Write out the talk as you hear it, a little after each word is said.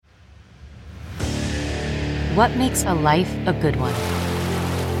What makes a life a good one?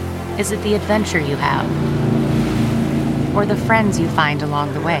 Is it the adventure you have? Or the friends you find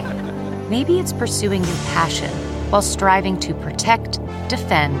along the way? Maybe it's pursuing your passion while striving to protect,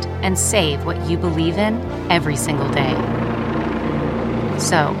 defend, and save what you believe in every single day.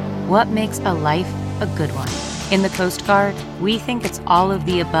 So, what makes a life a good one? In the Coast Guard, we think it's all of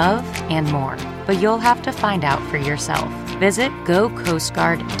the above and more, but you'll have to find out for yourself. Visit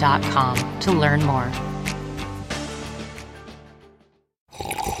gocoastguard.com to learn more.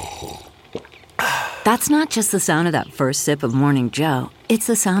 That's not just the sound of that first sip of Morning Joe. It's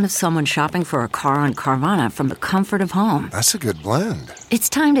the sound of someone shopping for a car on Carvana from the comfort of home. That's a good blend. It's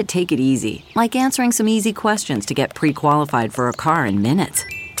time to take it easy, like answering some easy questions to get pre-qualified for a car in minutes.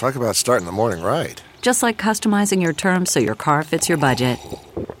 Talk about starting the morning right. Just like customizing your terms so your car fits your budget.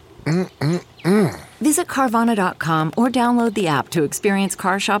 Visit Carvana.com or download the app to experience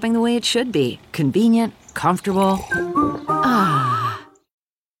car shopping the way it should be. Convenient, comfortable. Ah.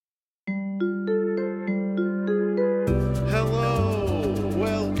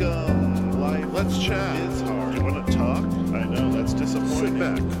 Let's chat. It's hard. You want to talk? I know, that's disappointing. Sit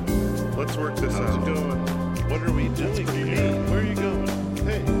back. Let's work this out. How's it going? What are we doing here? Where are you going?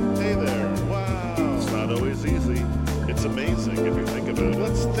 Hey there. Wow. It's not always easy. It's amazing if you think about it.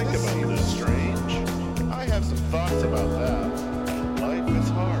 Let's think about this. Strange. I have some thoughts about that. Life is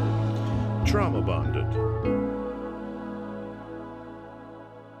hard. Trauma bonded.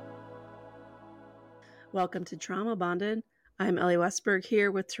 Welcome to Trauma Bonded. I'm Ellie Westberg here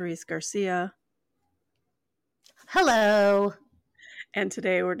with Therese Garcia. Hello. And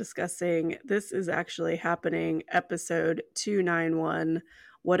today we're discussing This Is Actually Happening, episode 291,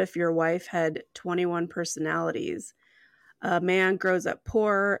 What If Your Wife Had 21 Personalities? A man grows up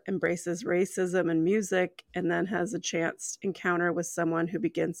poor, embraces racism and music, and then has a chance encounter with someone who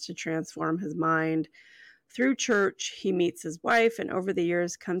begins to transform his mind. Through church, he meets his wife and over the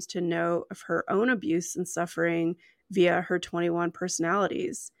years comes to know of her own abuse and suffering via her 21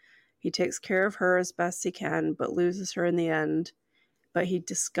 personalities. He takes care of her as best he can, but loses her in the end. But he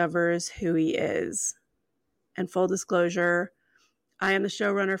discovers who he is. And full disclosure, I am the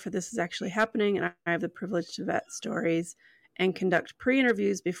showrunner for This Is Actually Happening, and I have the privilege to vet stories and conduct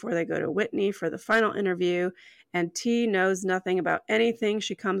pre-interviews before they go to Whitney for the final interview. And T knows nothing about anything.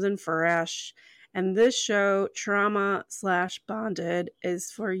 She comes in fresh. And this show, Trauma/Bonded,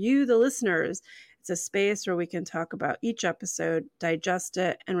 is for you, the listeners. It's a space where we can talk about each episode, digest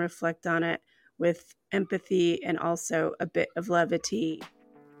it, and reflect on it with empathy and also a bit of levity.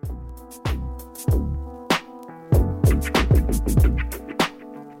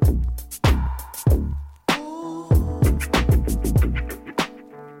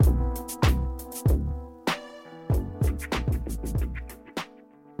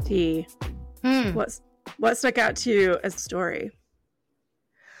 T, what stuck out to you as a story?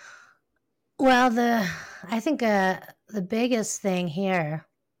 Well, I think the biggest thing here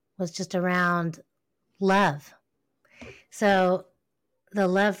was just around love. So the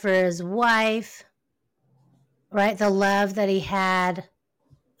love for his wife, right? The love that he had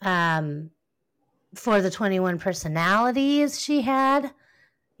for the 21 personalities she had,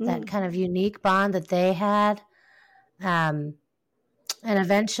 that kind of unique bond that they had. And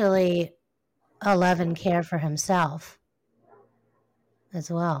eventually a love and care for himself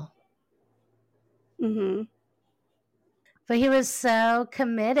as well. Mm-hmm. But he was so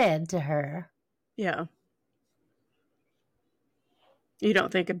committed to her. Yeah. You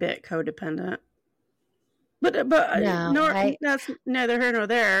don't think a bit codependent. But no, that's neither here nor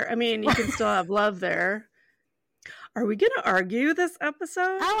there. I mean, you can still have love there. Are we going to argue this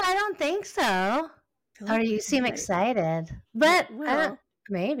episode? Oh, I don't think so. Or you seem excited. But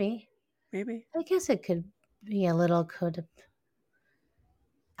maybe. I guess it could be a little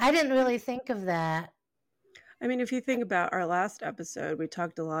I didn't really think of that. I mean, if you think about our last episode, we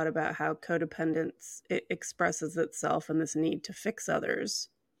talked a lot about how codependence expresses itself in this need to fix others,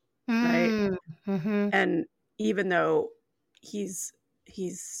 right? Mm-hmm. And even though he's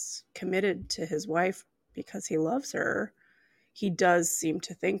committed to his wife because he loves her, he does seem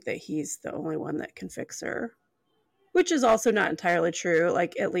to think that he's the only one that can fix her, which is also not entirely true.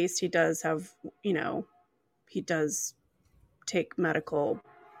 Like, at least he does have, he does take medical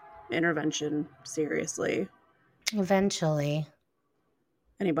intervention seriously. Eventually.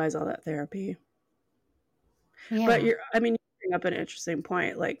 And he buys all that therapy. Yeah. But you bring up an interesting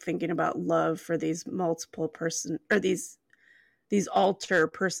point, like thinking about love for these multiple these alter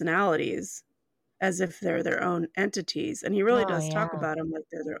personalities as if they're their own entities. And he really does talk about them like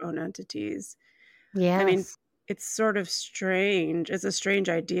they're their own entities. Yeah. I mean, it's sort of strange. It's a strange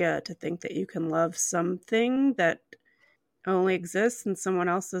idea to think that you can love something that only exists in someone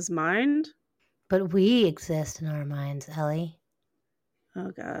else's mind. But we exist in our minds, Ellie.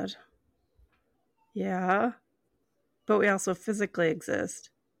 Oh, God. Yeah. But we also physically exist.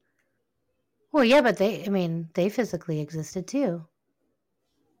 Well, yeah, but they physically existed too.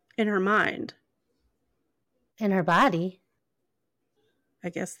 In her mind. In her body. I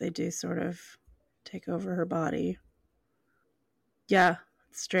guess they do sort of take over her body. Yeah,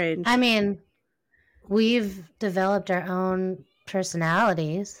 it's strange. I mean, we've developed our own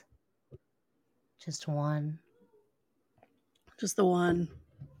personalities. Just one. Just the one.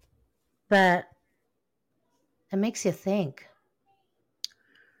 But it makes you think.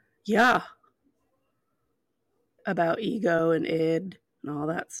 Yeah. About ego and id and all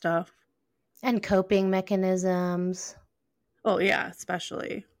that stuff. And coping mechanisms. Oh, yeah,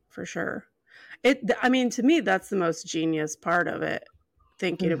 especially, for sure. I mean, to me, that's the most genius part of it.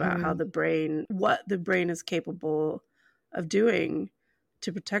 Thinking about how what the brain is capable of doing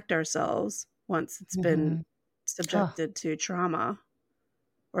to protect ourselves once it's been subjected to trauma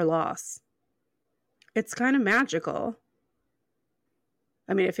or loss. It's kind of magical.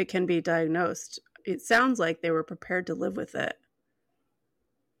 I mean, if it can be diagnosed, it sounds like they were prepared to live with it.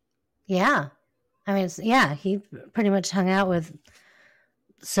 Yeah. I mean, he pretty much hung out with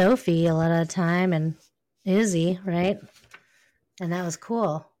Sophie a lot of the time and Izzy, right? And that was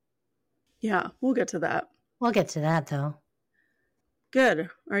cool. Yeah, we'll get to that. We'll get to that, though. Good.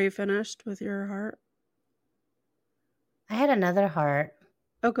 Are you finished with your heart? I had another heart.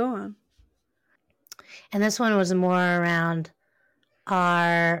 Oh, go on. And this one was more around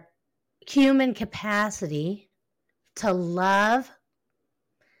our human capacity to love,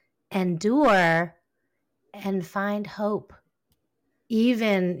 endure, and find hope.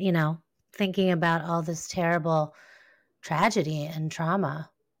 Even, thinking about all this terrible tragedy and trauma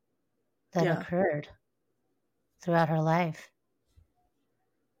that occurred throughout her life.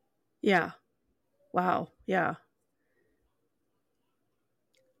 Yeah. Wow. Yeah.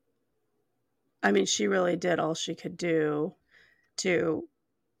 I mean, she really did all she could do to,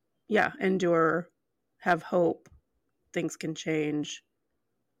 endure, have hope, things can change,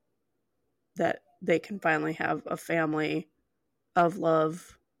 that they can finally have a family of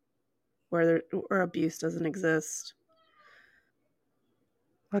love where abuse doesn't exist.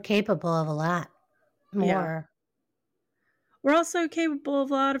 We're capable of a lot more. Yeah. We're also capable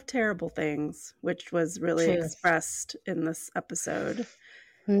of a lot of terrible things, which was really expressed in this episode.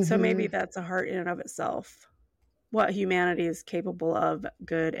 Mm-hmm. So maybe that's a heart in and of itself. What humanity is capable of,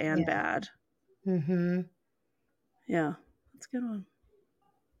 good and bad. Mm-hmm. Yeah, that's a good one.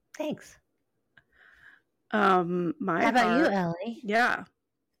 Thanks. How about you, Ellie? Yeah.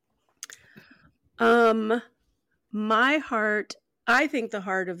 My heart, I think the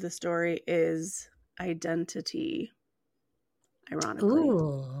heart of the story is identity. Ironically.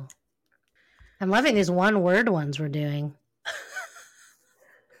 Ooh. I'm loving these one-word ones we're doing.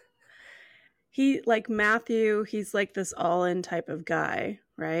 Matthew, he's like this all-in type of guy,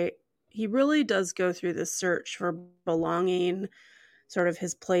 right? He really does go through this search for belonging, sort of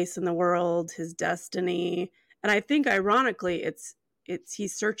his place in the world, his destiny. And I think ironically,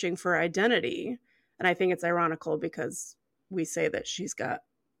 he's searching for identity. And I think it's ironical because we say that she's got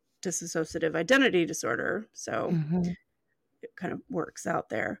dissociative identity disorder. So it kind of works out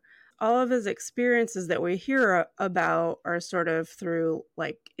there. All of his experiences that we hear about are sort of through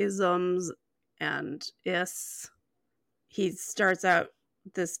like isms and is. He starts out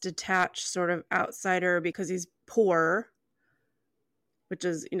this detached sort of outsider because he's poor, which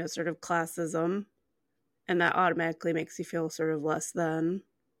is, sort of classism. And that automatically makes you feel sort of less than.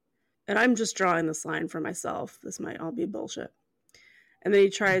 And I'm just drawing this line for myself. This might all be bullshit. And then he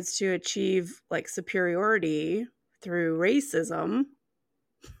tries to achieve like superiority through racism,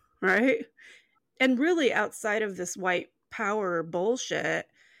 right? And really outside of this white power bullshit,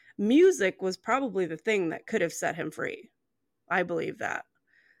 music was probably the thing that could have set him free. I believe that.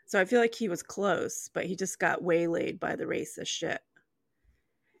 So I feel like he was close, but he just got waylaid by the racist shit.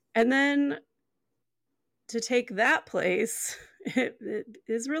 And then to take that place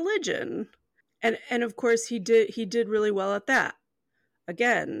is religion. And of course he did really well at that.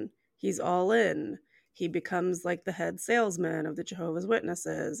 Again, he's all in. He becomes like the head salesman of the Jehovah's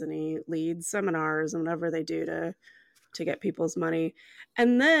Witnesses, and he leads seminars and whatever they do to get people's money.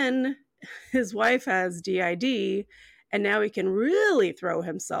 And then his wife has DID, and now he can really throw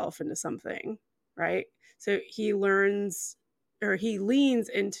himself into something, right? So he leans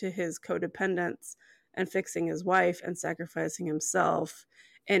into his codependence and fixing his wife and sacrificing himself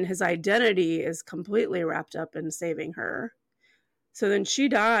and his identity is completely wrapped up in saving her. So then she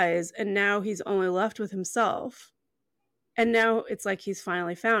dies, and now he's only left with himself. And now it's like he's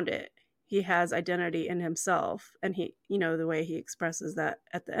finally found it. He has identity in himself, and he, you know, the way he expresses that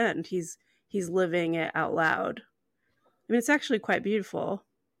at the end, he's living it out loud. I mean, it's actually quite beautiful.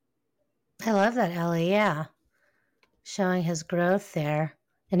 I love that, Ellie. Yeah. Showing his growth there.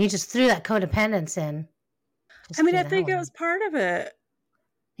 And he just threw that codependence in. I mean, I think it was part of it.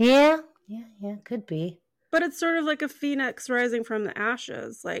 Yeah. Could be. But it's sort of like a phoenix rising from the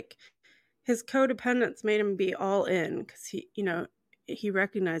ashes. Like, his codependence made him be all in because he, you know, he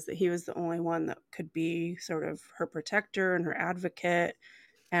recognized that he was the only one that could be sort of her protector and her advocate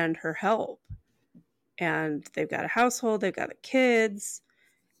and her help. And they've got a household, they've got the kids.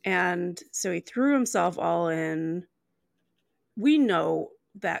 And so he threw himself all in. We know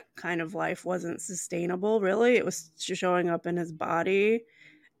that kind of life wasn't sustainable, really. It was showing up in his body.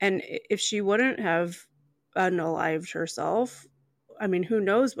 And if she wouldn't have unalived herself, I mean, who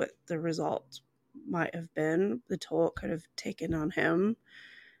knows what the result might have been, the toll it could have taken on him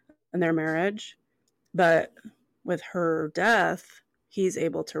and their marriage. But with her death, he's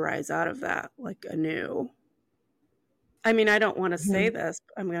able to rise out of that like anew. I mean, I don't want to say this,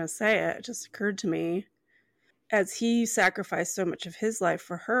 but I'm going to say it. It just occurred to me. As he sacrificed so much of his life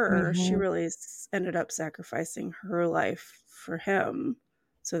for her, she really ended up sacrificing her life for him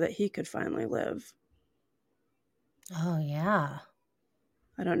so that he could finally live. Oh, yeah.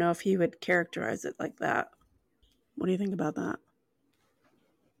 I don't know if he would characterize it like that. What do you think about that?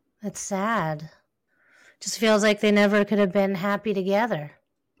 That's sad. Just feels like they never could have been happy together.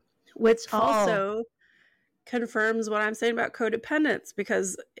 Which also confirms what I'm saying about codependence,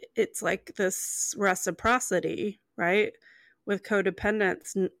 because it's like this reciprocity, right? With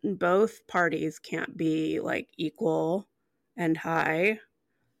codependence, both parties can't be like equal and high.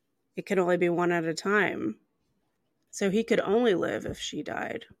 It can only be one at a time. So he could only live if she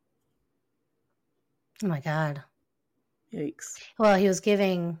died. Oh my God. Yikes. Well, he was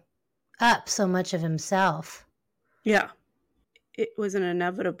giving up so much of himself. Yeah. It was an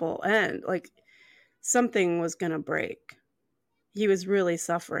inevitable end. Like, something was going to break. He was really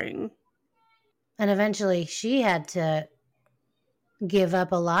suffering. And eventually she had to give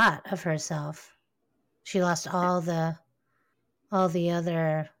up a lot of herself. She lost all the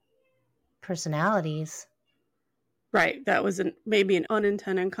other personalities. Right. That was maybe an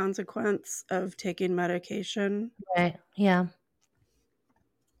unintended consequence of taking medication. Right. Yeah.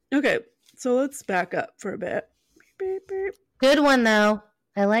 Okay. So let's back up for a bit. Beep, beep, beep. Good one, though.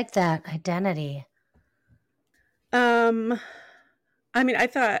 I like that. Identity. I mean, I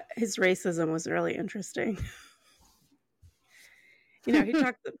thought his racism was really interesting. You know,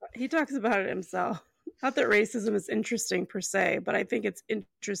 he talks about it himself. Not that racism is interesting per se, but I think it's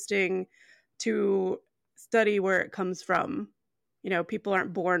interesting to study where it comes from. You know, people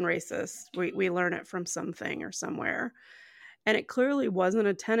aren't born racist. We learn it from something or somewhere. And it clearly wasn't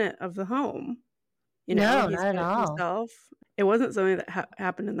a tenet of the home. You know, no, not at all. Himself. It wasn't something that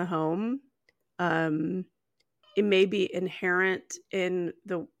happened in the home. It may be inherent in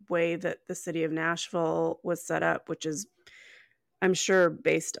the way that the city of Nashville was set up, which is, I'm sure,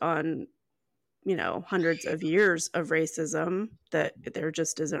 based on, you know, hundreds of years of racism, that there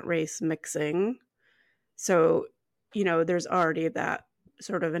just isn't race mixing. So, you know, there's already that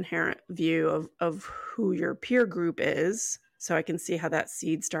sort of inherent view of who your peer group is. So I can see how that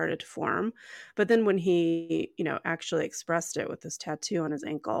seed started to form. But then when he, you know, actually expressed it with this tattoo on his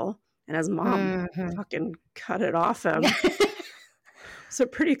ankle, and his mom fucking cut it off him. It's a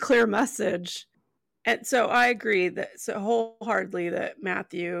pretty clear message. And so I agree that wholeheartedly that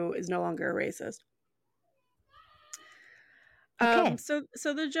Matthew is no longer a racist. Okay. So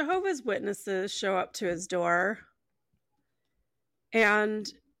the Jehovah's Witnesses show up to his door.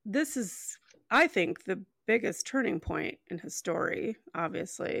 And this is, I think, the biggest turning point in his story,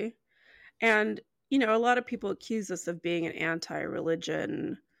 obviously. And, you know, a lot of people accuse us of being an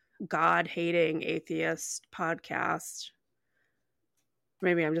anti-religion, God-hating atheist podcast.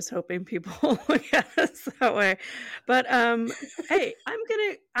 Maybe I'm just hoping people look at us that way. But hey,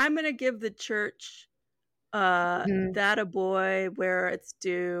 I'm gonna give the church that a boy where it's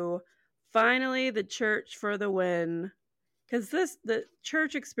due. Finally, the church for the win. Because the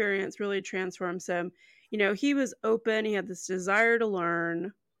church experience really transforms him. You know, he was open, he had this desire to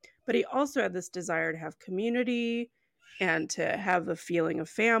learn, but he also had this desire to have community and to have a feeling of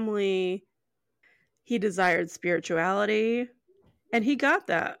family. He desired spirituality, and he got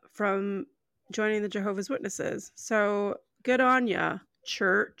that from joining the Jehovah's Witnesses. So good on ya,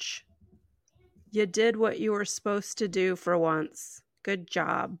 church. You did what you were supposed to do for once. Good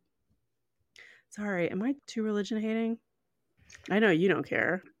job. Sorry, am I too religion hating? I know you don't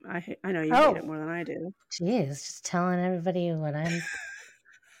care. I know you hate it more than I do. Geez, just telling everybody what I'm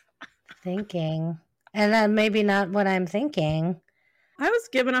thinking. And then maybe not what I'm thinking. I was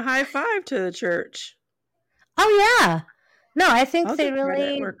giving a high five to the church. Oh, yeah. No, I think I'll give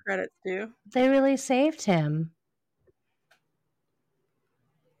credit where credit's due. They really saved him.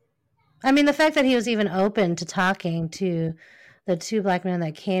 I mean, the fact that he was even open to talking to the two black men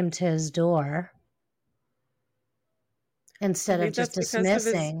that came to his door instead of just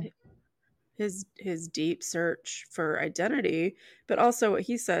dismissing. His deep search for identity, but also what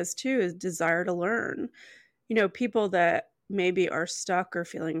he says too is desire to learn. You know, people that maybe are stuck or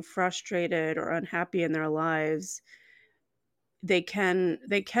feeling frustrated or unhappy in their lives, they can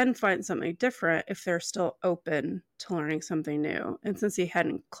find something different if they're still open to learning something new. And since he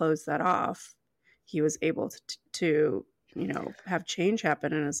hadn't closed that off, he was able to you know, have change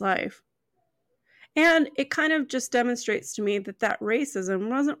happen in his life. And it kind of just demonstrates to me that racism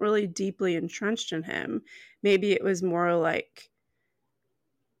wasn't really deeply entrenched in him. Maybe it was more like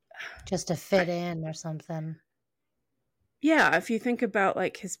just to fit in or something. Yeah, if you think about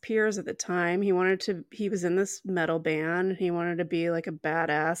like his peers at the time, he was in this metal band. He wanted to be like a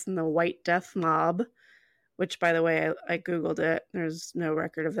badass in the White Death Mob, which, by the way, I Googled it. There's no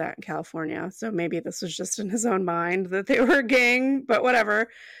record of that in California. So maybe this was just in his own mind that they were a gang, but whatever.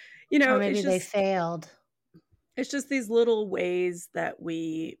 You know, or maybe they failed. It's just these little ways that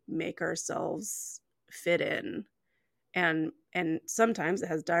we make ourselves fit in. And sometimes it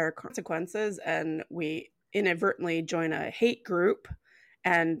has dire consequences, and we inadvertently join a hate group,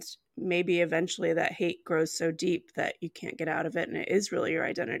 and maybe eventually that hate grows so deep that you can't get out of it, and it is really your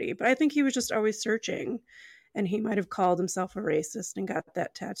identity. But I think he was just always searching, and he might have called himself a racist and got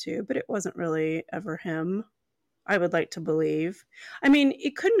that tattoo, but it wasn't really ever him, I would like to believe. I mean,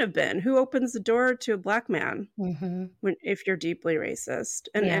 it couldn't have been. Who opens the door to a black man if you're deeply racist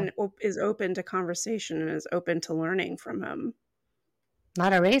and is open to conversation and is open to learning from him?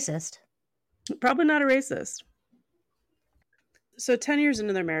 Not a racist. Probably not a racist. So 10 years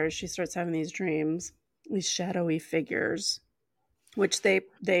into their marriage, she starts having these dreams, these shadowy figures, which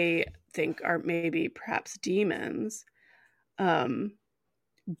they think are maybe perhaps demons.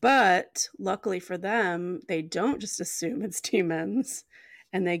 But luckily for them, they don't just assume it's demons,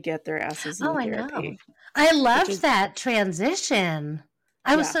 and they get their asses in therapy. I loved that transition.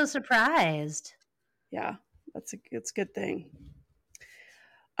 I was so surprised. Yeah, it's a good thing.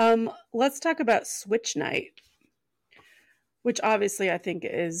 Let's talk about Switch Night, which obviously I think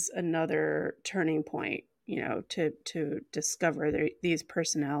is another turning point. You know, to discover these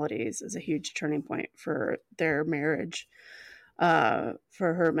personalities is a huge turning point for their marriage.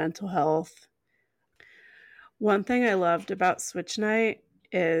 For her mental health. One thing I loved about Switch Night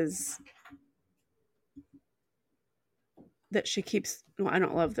is that she keeps, well, I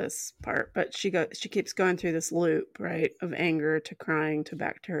don't love this part, but she keeps going through this loop, right, of anger to crying to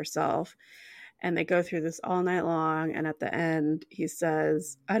back to herself. And they go through this all night long. And at the end, he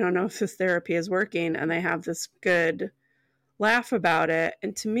says, I don't know if this therapy is working. And they have this good laugh about it.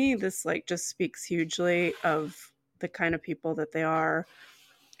 And to me, this like just speaks hugely of the kind of people that they are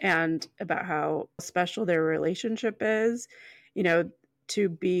and about how special their relationship is, you know, to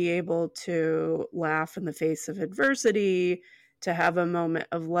be able to laugh in the face of adversity, to have a moment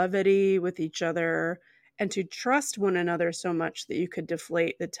of levity with each other, and to trust one another so much that you could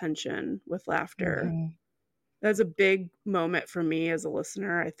deflate the tension with laughter. That's a big moment for me as a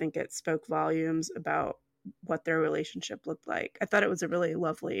listener. I think it spoke volumes about what their relationship looked like. I thought it was a really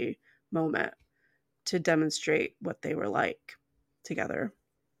lovely moment to demonstrate what they were like together.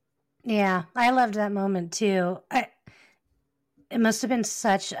 Yeah, I loved that moment too. It must have been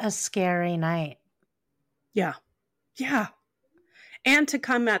such a scary night. Yeah. Yeah. And to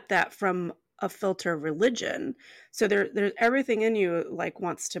come at that from a filter of religion. So there's everything in you like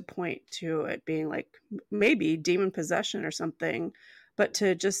wants to point to it being like maybe demon possession or something, but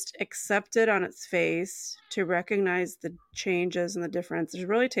to just accept it on its face, to recognize the changes and the difference, it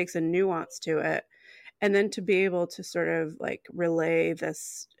really takes a nuance to it. And then to be able to sort of like relay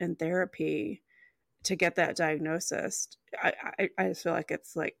this in therapy to get that diagnosis, I just feel like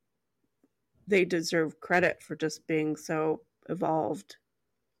it's like they deserve credit for just being so evolved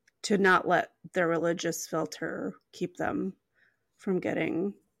to not let their religious filter keep them from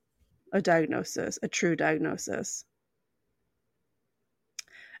getting a diagnosis, a true diagnosis.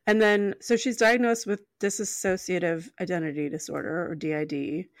 And then, so she's diagnosed with dissociative identity disorder, or DID.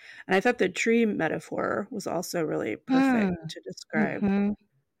 And I thought the tree metaphor was also really perfect to describe,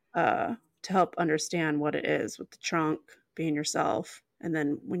 to help understand what it is with the trunk being yourself. And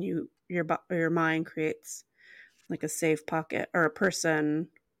then when your mind creates like a safe pocket or a person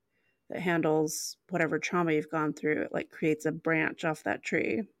that handles whatever trauma you've gone through, it like creates a branch off that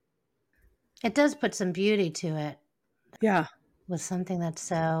tree. It does put some beauty to it. Yeah. With something that's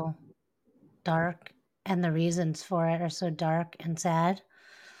so dark and the reasons for it are so dark and sad.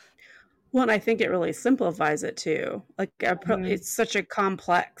 Well, and I think it really simplifies it too. Like it's such a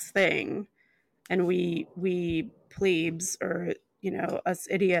complex thing, and we plebes, or us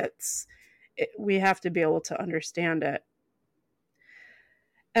idiots, we have to be able to understand it.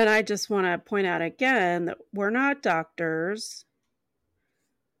 And I just want to point out again that we're not doctors.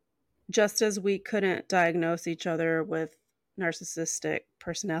 Just as we couldn't diagnose each other with narcissistic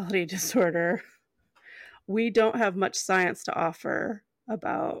personality disorder, we don't have much science to offer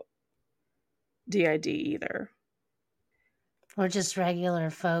about DID either. We're just regular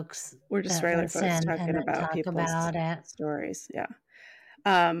folks. We're just regular folks talking about people's stories. Yeah.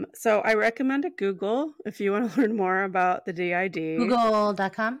 So I recommend a Google if you want to learn more about the DID.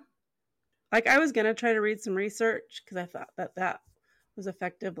 Google.com. Like I was going to try to read some research because I thought that was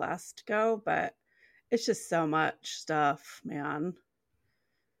effective last go, but it's just so much stuff, man.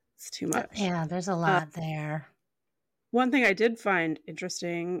 It's too much. Yeah, there's a lot there. One thing I did find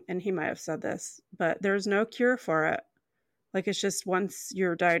interesting, and he might have said this, but there's no cure for it. Like it's just once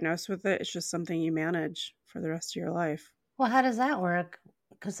you're diagnosed with it, it's just something you manage for the rest of your life. Well, how does that work?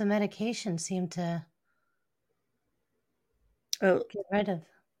 Because the medication seemed to get rid of.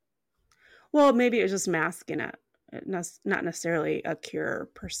 Well, maybe it was just masking it. Not necessarily a cure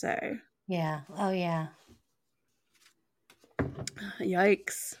per se. Yeah. Oh, yeah.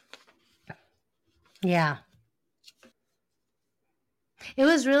 Yikes. Yeah. It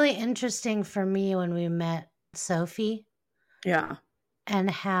was really interesting for me when we met Sophie. Yeah. And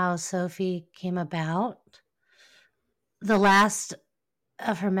how Sophie came about. The last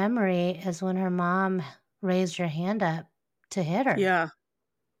of her memory is when her mom raised her hand up to hit her. Yeah.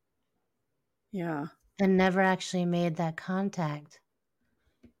 Yeah. And never actually made that contact.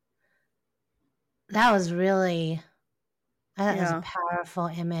 That was really, that was a powerful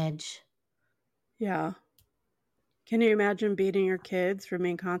image. Yeah. Can you imagine beating your kids for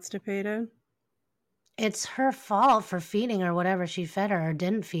being constipated? It's her fault for feeding her whatever she fed her or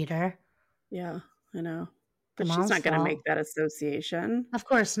didn't feed her. Yeah, I know. But she's not going to make that association. Of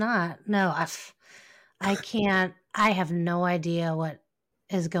course not. No, I can't. I have no idea what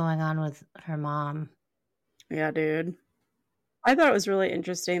is going on with her mom. Yeah, dude. I thought it was really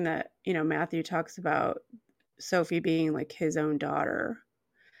interesting that, Matthew talks about Sophie being like his own daughter.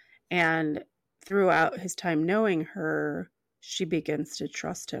 And throughout his time knowing her, she begins to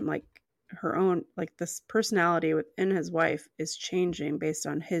trust him. Like her own, like this personality within his wife is changing based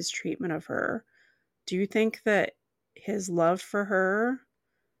on his treatment of her. Do you think that his love for her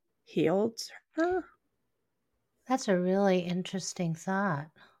healed her? That's a really interesting thought.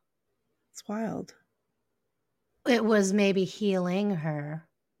 It's wild. It was maybe healing her.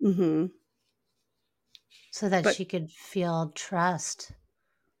 Mm-hmm. So that she could feel trust.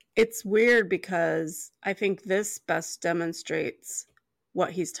 It's weird because I think this best demonstrates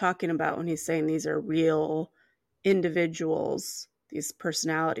what he's talking about when he's saying these are real individuals, these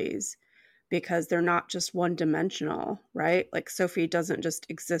personalities, because they're not just one-dimensional, right? Like Sophie doesn't just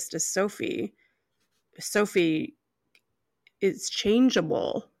exist as Sophie. Sophie is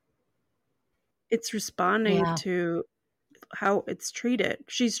changeable. It's responding to how it's treated.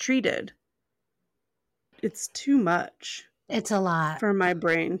 She's treated. It's too much. It's a lot for my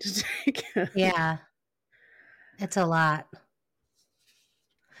brain to take. Yeah. It's a lot.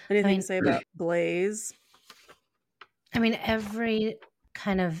 Anything to say about Blaze? I mean, every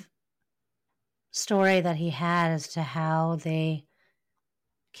kind of story that he had as to how they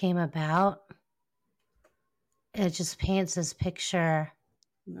came about, it just paints this picture.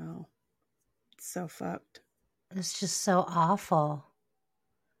 No. It's so fucked. It's just so awful.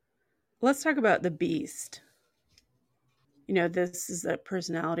 Let's talk about the Beast. This is a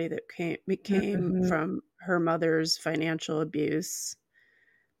personality that became from her mother's financial abuse.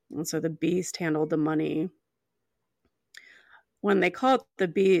 And so the Beast handled the money. When they call it the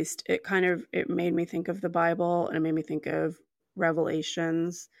Beast, it made me think of the Bible, and it made me think of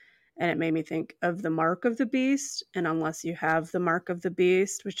Revelations, and it made me think of the mark of the beast. And unless you have the mark of the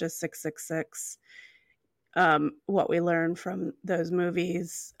beast, which is 666, what we learned from those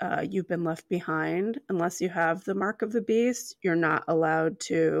movies, you've been left behind. Unless you have the mark of the beast, you're not allowed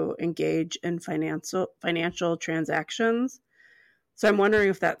to engage in financial transactions. So I'm wondering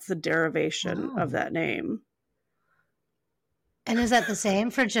if that's the derivation of that name. And is that the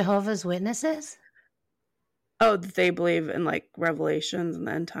same for Jehovah's Witnesses? Oh, they believe in like revelations and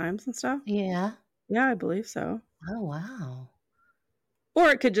the end times and stuff? Yeah. Yeah, I believe so. Oh, wow. Or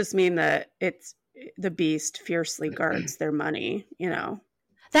it could just mean that it's the beast fiercely guards their money, you know.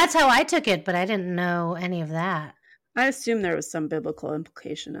 That's how I took it, but I didn't know any of that. I assume there was some biblical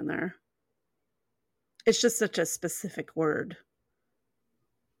implication in there. It's just such a specific word.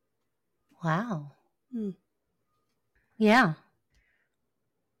 Wow. Hmm. Yeah.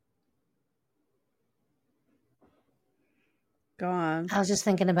 Go on. I was just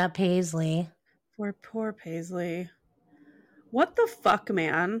thinking about Paisley. Poor Paisley. What the fuck,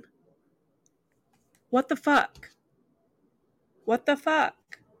 man? What the fuck? What the fuck?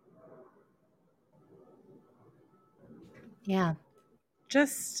 Yeah.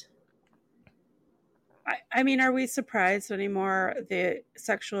 Just, I mean, are we surprised anymore the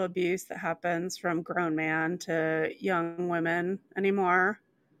sexual abuse that happens from grown man to young women anymore?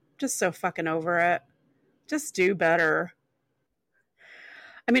 Just so fucking over it. Just do better.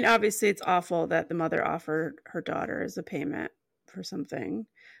 I mean, obviously, it's awful that the mother offered her daughter as a payment for something,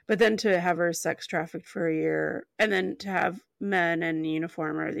 but then to have her sex trafficked for a year, and then to have men in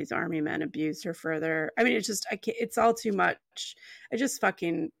uniform or these army men abuse her further. I mean, it's just, I can't, it's all too much. It just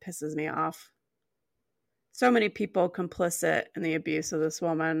fucking pisses me off. So many people complicit in the abuse of this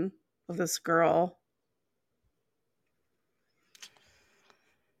woman, of this girl.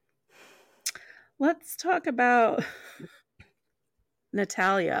 Let's talk about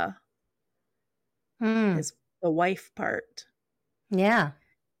Natalia, his the wife part. Yeah.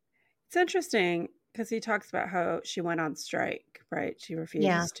 It's interesting because he talks about how she went on strike, right? She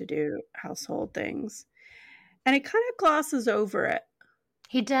refuses to do household things. And he kind of glosses over it.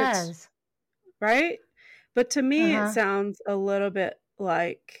 He does. Right? But to me, it sounds a little bit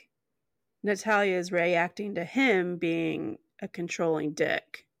like Natalia is reacting to him being a controlling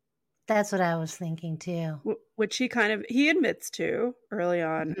dick. That's what I was thinking too. Which he admits to early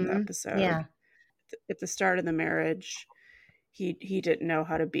on in the episode. Yeah. At the start of the marriage, he didn't know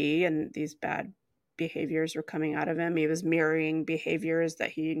how to be, and these bad behaviors were coming out of him. He was mirroring behaviors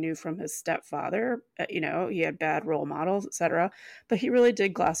that he knew from his stepfather. You know, he had bad role models, etc. But he really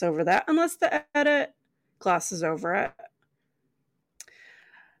did gloss over that, unless the edit glosses over it.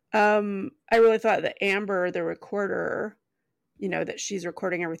 I really thought that Amber, the recorder, you know, that she's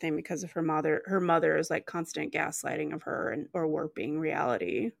recording everything because of her mother. Her mother is like constant gaslighting of her or warping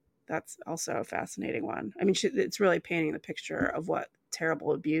reality. That's also a fascinating one. I mean, it's really painting the picture of what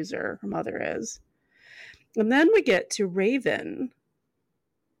terrible abuser her mother is. And then we get to Raven,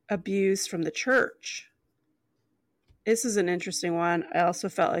 abuse from the church. This is an interesting one. I also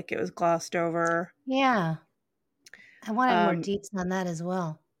felt like it was glossed over. Yeah. I wanted more deets on that as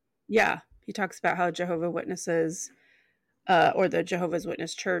well. Yeah. He talks about how Jehovah's Witnesses or the Jehovah's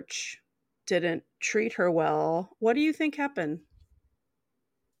Witness Church didn't treat her well. What do you think happened?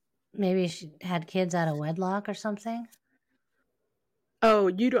 Maybe she had kids out of wedlock or something? Oh,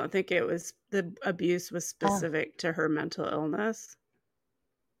 you don't think the abuse was specific to her mental illness?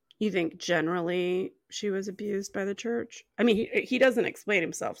 You think generally she was abused by the church? I mean, he doesn't explain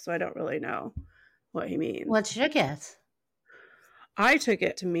himself, so I don't really know what he means. What's your guess? I took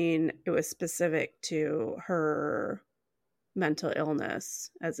it to mean it was specific to her mental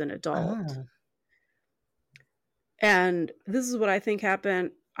illness as an adult. Oh. And this is what I think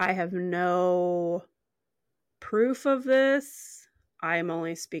happened. I have no proof of this. I'm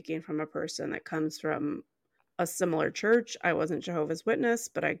only speaking from a person that comes from a similar church. I wasn't Jehovah's Witness,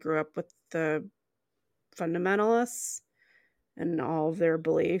 but I grew up with the fundamentalists and all of their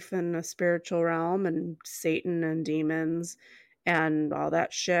belief in the spiritual realm and Satan and demons and all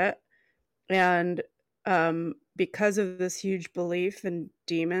that shit. And because of this huge belief in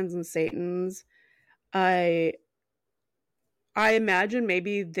demons and Satans, I imagine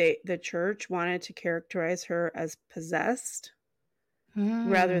maybe the church wanted to characterize her as possessed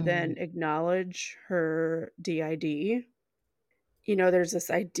rather than acknowledge her DID. You know, there's this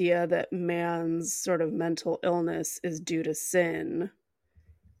idea that man's sort of mental illness is due to sin,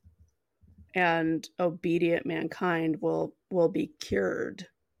 and obedient mankind will be cured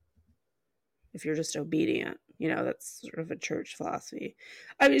if you're just obedient. You know, that's sort of a church philosophy.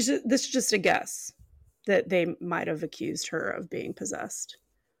 I mean, this is just a guess that they might have accused her of being possessed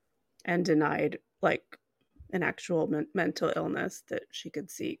and denied like an actual mental illness that she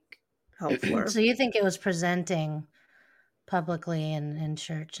could seek help for. So you think it was presenting publicly in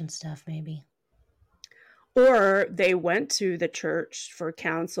church and stuff, maybe? Or they went to the church for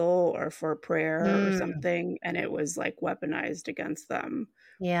counsel or for prayer or something, and it was like weaponized against them.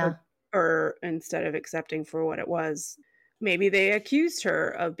 Yeah. Or instead of accepting for what it was, maybe they accused her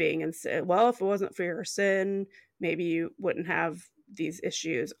of being in sin. Well, if it wasn't for your sin, maybe you wouldn't have these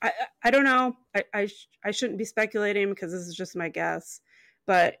issues. I don't know. I shouldn't be speculating because this is just my guess,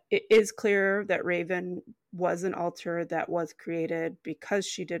 but it is clear that Raven was an altar that was created because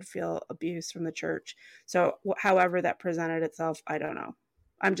she did feel abuse from the church. So however that presented itself, I don't know.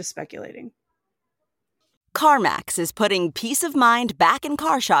 I'm just speculating. CarMax is putting peace of mind back in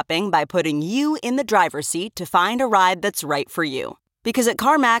car shopping by putting you in the driver's seat to find a ride that's right for you. Because at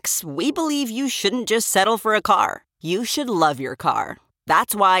CarMax, we believe you shouldn't just settle for a car. You should love your car.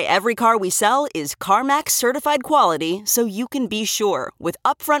 That's why every car we sell is CarMax certified quality, so you can be sure with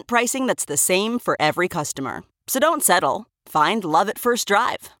upfront pricing that's the same for every customer. So don't settle. Find love at first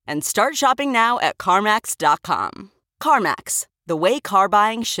drive and start shopping now at CarMax.com. CarMax, the way car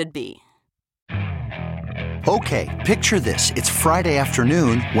buying should be. Okay, picture this. It's Friday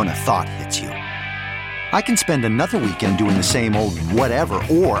afternoon when a thought hits you. I can spend another weekend doing the same old whatever,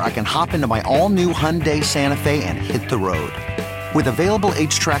 or I can hop into my all-new Hyundai Santa Fe and hit the road. With available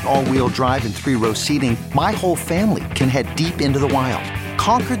H-Track all-wheel drive and 3-row seating, my whole family can head deep into the wild.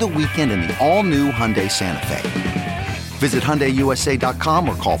 Conquer the weekend in the all-new Hyundai Santa Fe. Visit HyundaiUSA.com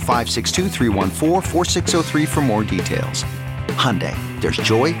or call 562-314-4603 for more details. Hyundai, there's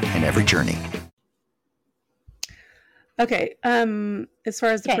joy in every journey. Okay, as far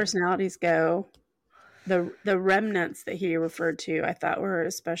as the personalities go, the remnants that he referred to, I thought were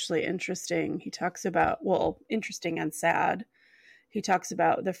especially interesting. He talks about, interesting and sad. He talks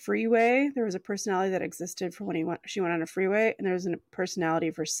about the freeway. There was a personality that existed for when she went on a freeway, and there was a personality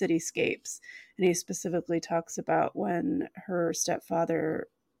for cityscapes. And he specifically talks about when her stepfather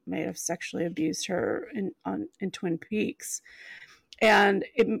may have sexually abused her in Twin Peaks. And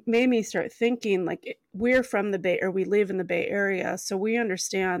it made me start thinking, like, we're from the Bay, or we live in the Bay Area. So we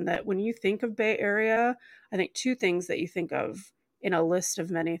understand that when you think of Bay Area, I think two things that you think of in a list of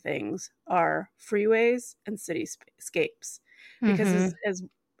many things are freeways and cityscapes. Because as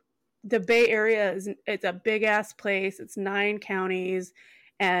the Bay Area it's a big ass place. It's 9 counties,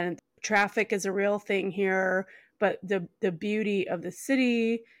 and traffic is a real thing here. But the beauty of the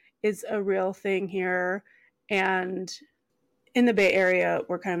city is a real thing here. And in the Bay Area,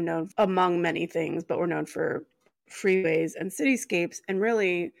 we're kind of known among many things, but we're known for freeways and cityscapes. And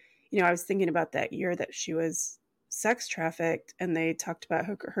really, I was thinking about that year that she was sex trafficked, and they talked about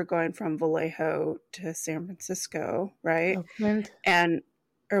her going from Vallejo to San Francisco, right? Oakland.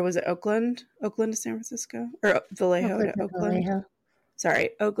 Or was it Oakland? Oakland to San Francisco? Or Vallejo to Oakland? Vallejo.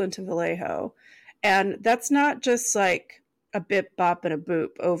 Sorry, Oakland to Vallejo. And that's not just like a bip, bop, and a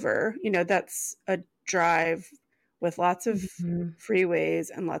boop over. That's a drive with lots of freeways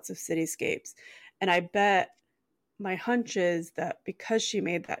and lots of cityscapes. And I bet my hunch is that because she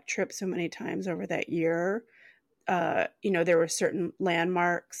made that trip so many times over that year, there were certain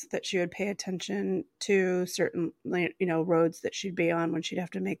landmarks that she would pay attention to, certain, roads that she'd be on when she'd have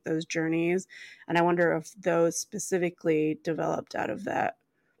to make those journeys. And I wonder if those specifically developed out of that,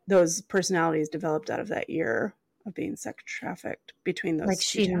 those personalities developed out of that year of being sex trafficked between those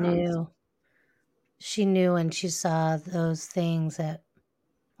two towns. She knew when she saw those things that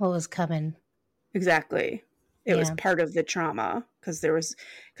what was coming. Exactly. It was part of the trauma because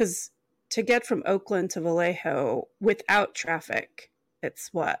to get from Oakland to Vallejo without traffic,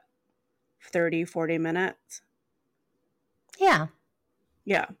 it's 30, 40 minutes? Yeah.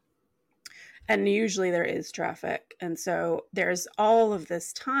 Yeah. And usually there is traffic. And so there's all of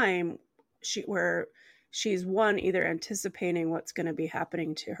this time where she's, one, either anticipating what's going to be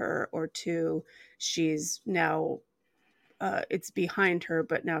happening to her, or two, she's now, it's behind her,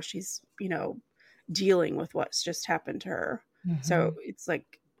 but now she's, dealing with what's just happened to her. Mm-hmm. So it's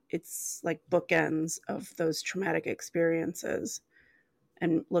like bookends of those traumatic experiences.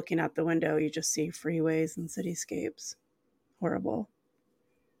 And looking out the window, you just see freeways and cityscapes. Horrible.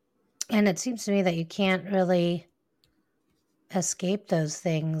 And it seems to me that you can't really escape those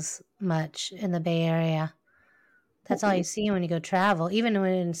things much in the Bay Area. That's all you see when you go travel. Even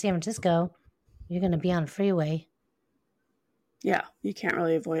when in San Francisco, you're going to be on a freeway. Yeah, you can't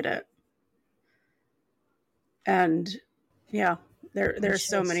really avoid it. And yeah, there's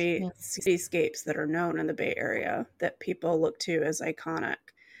so many cityscapes that are known in the Bay Area that people look to as iconic.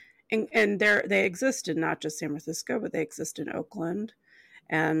 And they exist in not just San Francisco, but they exist in Oakland.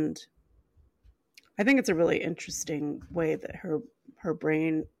 And I think it's a really interesting way that her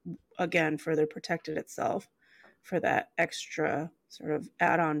brain, again, further protected itself for that extra sort of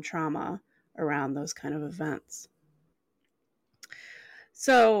add-on trauma around those kind of events.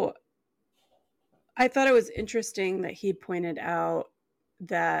 So I thought it was interesting that he pointed out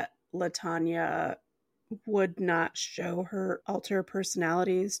that LaTanya would not show her alter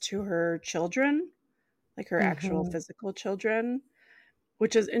personalities to her children, like her actual physical children,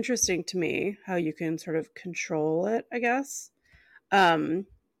 which is interesting to me, how you can sort of control it, I guess.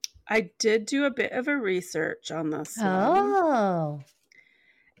 I did do a bit of a research on this one. Oh.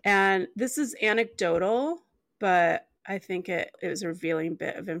 And this is anecdotal, but I think it was a revealing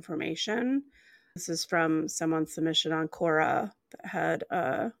bit of information. This is from someone's submission on Quora that had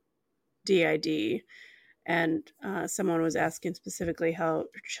a DID. And someone was asking specifically how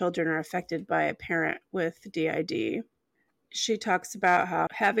children are affected by a parent with DID. She talks about how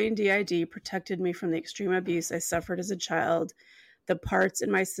having DID protected me from the extreme abuse I suffered as a child. The parts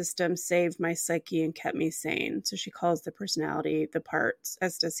in my system saved my psyche and kept me sane. So she calls the personality the parts,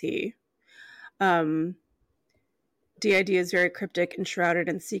 as does he. DID is very cryptic and shrouded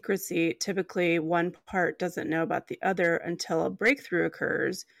in secrecy. Typically, one part doesn't know about the other until a breakthrough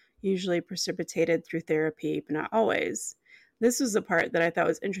occurs, usually precipitated through therapy, but not always. This was the part that I thought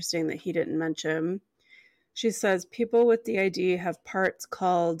was interesting that he didn't mention. She says people with DID have parts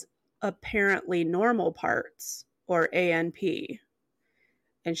called apparently normal parts, or ANP.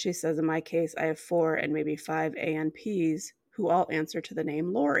 And she says, in my case, I have 4 and maybe 5 ANPs who all answer to the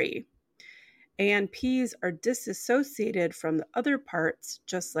name Lori. ANPs are disassociated from the other parts,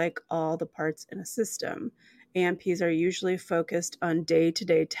 just like all the parts in a system. ANPs are usually focused on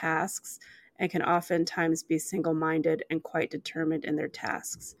day-to-day tasks and can oftentimes be single-minded and quite determined in their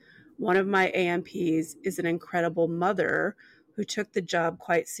tasks. One of my ANPs is an incredible mother who took the job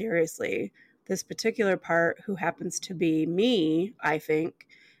quite seriously. This particular part, who happens to be me, I think,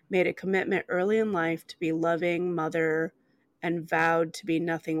 made a commitment early in life to be loving mother and vowed to be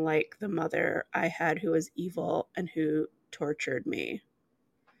nothing like the mother I had who was evil and who tortured me.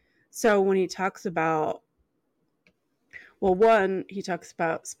 So when he talks about, well, one, he talks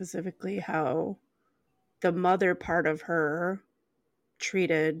about specifically how the mother part of her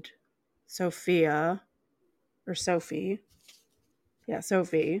treated Sophia, or Sophie,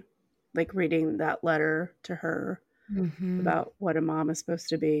 like reading that letter to her about what a mom is supposed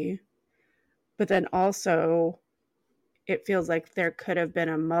to be. But then also, it feels like there could have been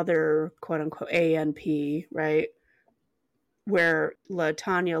a mother, quote unquote, ANP, right? Where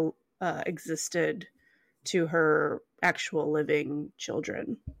LaTanya existed to her actual living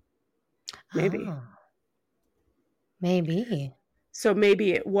children. Maybe. Oh. Maybe. So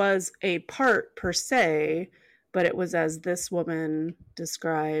maybe it was a part per se, but it was, as this woman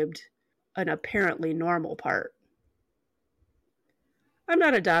described, an apparently normal part. I'm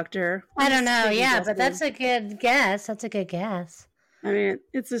not a doctor. I don't know. Yeah, but that's a good guess. That's a good guess. I mean,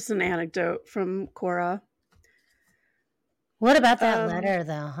 it's just an anecdote from Quora. What about that letter,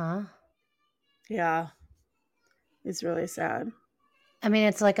 though, huh? Yeah. It's really sad. I mean,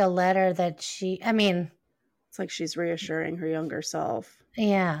 it's like a letter that it's like she's reassuring her younger self.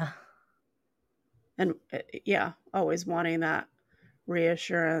 Yeah. And yeah, always wanting that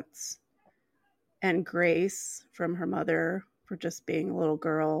reassurance and grace from her mother for just being a little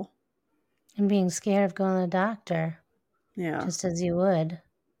girl. And being scared of going to the doctor. Yeah. Just as you would.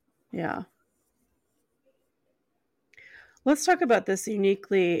 Yeah. Let's talk about this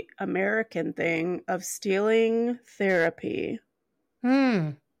uniquely American thing of stealing therapy.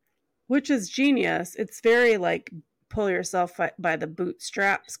 Which is genius. It's very like pull yourself by the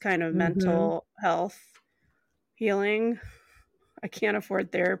bootstraps kind of mental health healing. I can't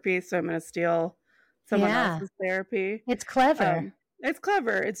afford therapy, so I'm going to steal someone else's therapy. It's clever. It's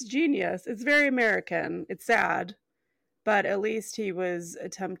clever. It's genius. It's very American. It's sad. But at least he was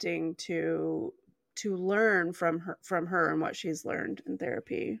attempting to learn from her and what she's learned in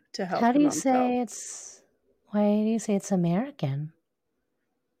therapy to help. Why do you say it's American?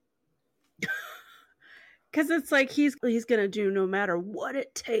 Because it's like he's going to do no matter what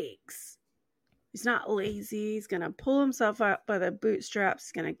it takes. He's not lazy. He's going to pull himself out by the bootstraps.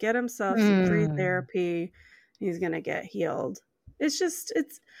 He's going to get himself some free therapy. He's going to get healed. It's just,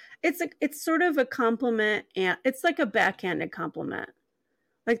 it's sort of a compliment, and it's like a backhanded compliment.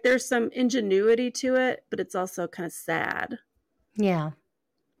 Like there's some ingenuity to it, but it's also kind of sad. Yeah.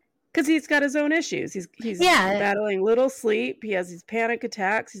 Because he's got his own issues. He's battling little sleep. He has these panic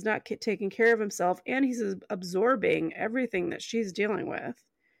attacks. He's not taking care of himself. And he's absorbing everything that she's dealing with.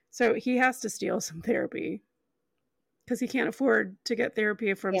 So he has to steal some therapy. Because he can't afford to get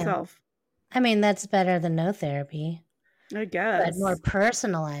therapy for himself. I mean, that's better than no therapy. I guess. But more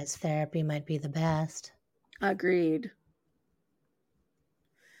personalized therapy might be the best. Agreed.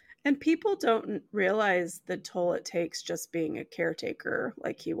 And people don't realize the toll it takes just being a caretaker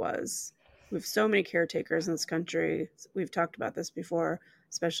like he was. We have so many caretakers in this country. We've talked about this before.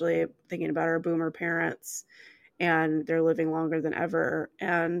 especially thinking about our boomer parents, and they're living longer than ever.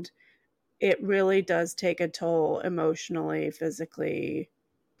 And it really does take a toll emotionally, physically,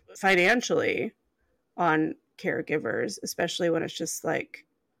 financially on caregivers, especially when it's just like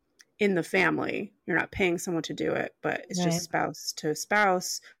in the family. You're not paying someone to do it, but it's just spouse to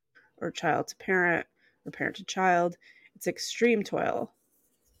spouse or child to parent or parent to child. It's extreme toil.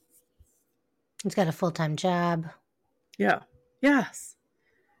 He's got a full-time job. Yeah. Yes.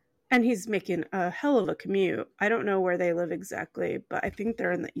 And he's making a hell of a commute. I don't know where they live exactly, but I think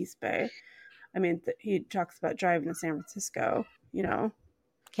they're in the East Bay. I mean, he talks about driving to San Francisco, you know.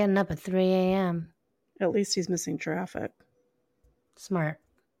 Getting up at 3 a.m. At least he's missing traffic. Smart.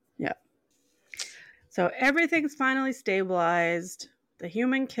 Yeah. So everything's finally stabilized. The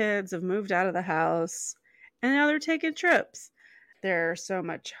human kids have moved out of the house, and now they're taking trips. There's so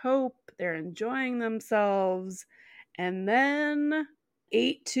much hope. They're enjoying themselves. And then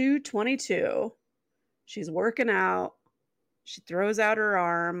 8/2/22, she's working out. She throws out her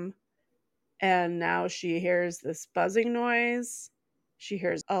arm, and now she hears this buzzing noise. She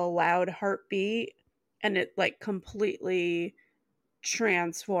hears a loud heartbeat, and it like completely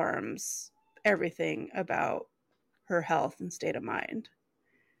transforms everything about her health and state of mind.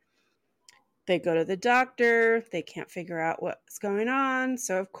 They go to the doctor. They can't figure out what's going on.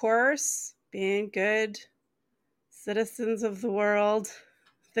 So, of course, being good citizens of the world,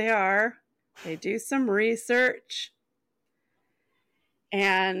 they do some research.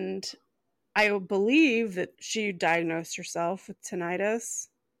 And I believe that she diagnosed herself with tinnitus.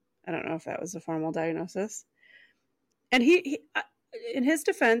 I don't know if that was a formal diagnosis. And he in his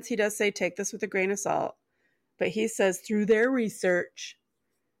defense, he does say take this with a grain of salt. But he says through their research,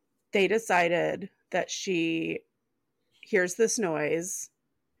 they decided that she hears this noise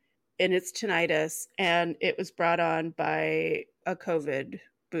and it's tinnitus, and it was brought on by a COVID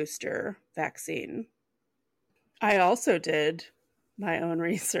booster vaccine. I also did my own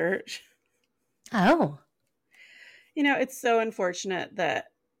research. Oh. You know, it's so unfortunate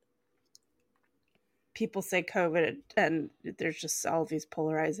that people say COVID and there's just all these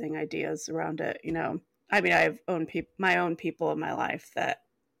polarizing ideas around it, you know. I mean, I have my own people in my life that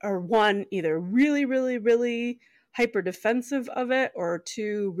are, one, either really, really, really hyper defensive of it, or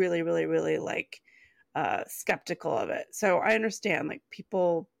two, really, really, really like skeptical of it. So I understand, like,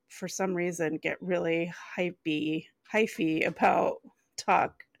 people for some reason get really hypey about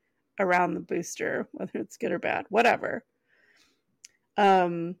talk around the booster, whether it's good or bad, whatever.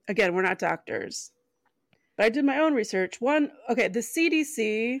 Again, we're not doctors, but I did my own research. The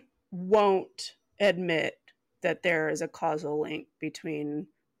CDC won't admit that there is a causal link between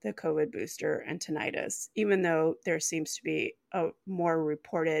the COVID booster and tinnitus, even though there seems to be more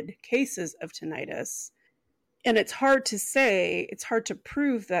reported cases of tinnitus. And it's hard to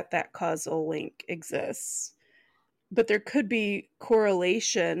prove that causal link exists. But there could be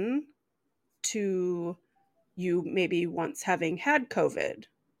correlation to you maybe once having had COVID.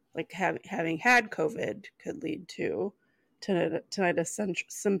 Like having had COVID could lead to tinnitus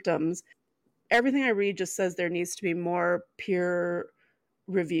symptoms. Everything I read just says there needs to be more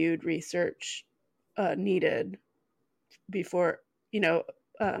peer-reviewed research needed before,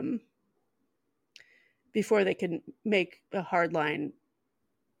 before they can make a hard line,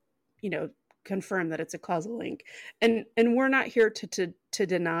 confirm that it's a causal link. And we're not here to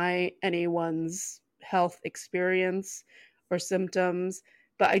deny anyone's health experience or symptoms,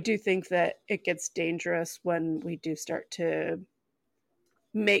 but I do think that it gets dangerous when we do start to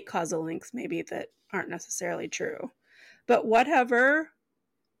make causal links maybe that aren't necessarily true. But whatever,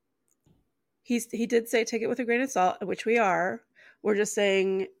 he did say take it with a grain of salt, which we are. We're just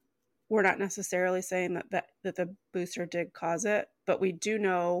saying, we're not necessarily saying that the booster did cause it, but we do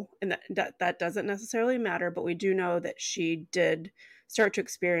know, and that doesn't necessarily matter, but we do know that she did start to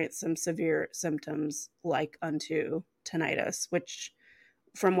experience some severe symptoms like unto tinnitus, which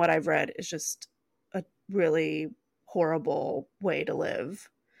from what I've read is just a really horrible way to live.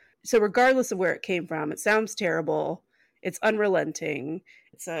 So regardless of where it came from, it sounds terrible. It's unrelenting.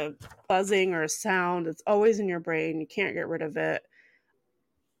 It's a buzzing or a sound. It's always in your brain. You can't get rid of it.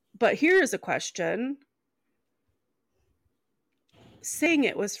 But here is a question. Saying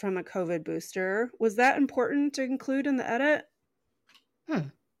it was from a COVID booster, was that important to include in the edit?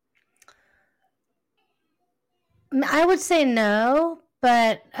 I would say no,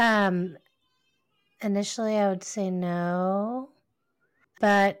 but initially I would say no.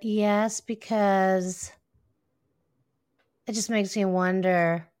 But yes, because it just makes me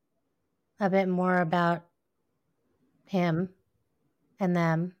wonder a bit more about him and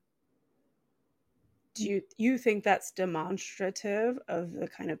them. Do you think that's demonstrative of the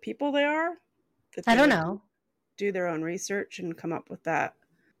kind of people they are? That I they don't would know. do their own research and come up with that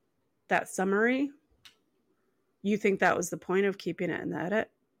summary? You think that was the point of keeping it in the edit?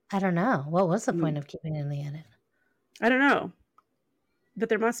 I don't know. What was the Hmm. point of keeping it in the edit? I don't know. But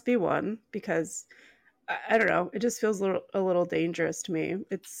there must be one, because I don't know. It just feels a little dangerous to me.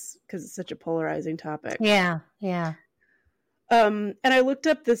 It's because it's such a polarizing topic. Yeah. And I looked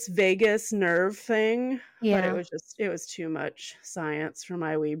up this vagus nerve thing, but Yeah. it was too much science for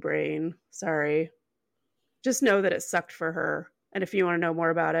my wee brain. Sorry. Just know that it sucked for her. And if you want to know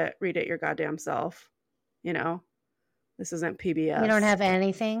more about it, read it your goddamn self. You know, this isn't PBS. You don't have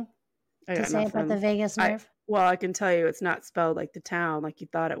anything I to got say about the nothing. vagus nerve? Well, I can tell you it's not spelled like the town like you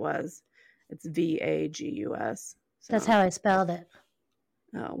thought it was. It's VAGUS. So. That's how I spelled it.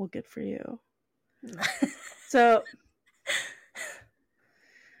 Oh, well, good for you. So,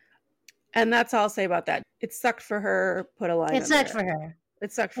 and that's all I'll say about that. It sucked for her. Put a line. It sucked for her.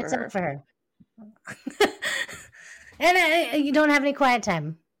 It sucked for her. And you don't have any quiet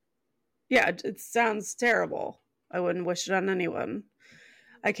time. Yeah, it sounds terrible. I wouldn't wish it on anyone.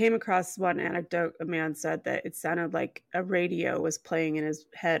 I came across one anecdote. A man said that it sounded like a radio was playing in his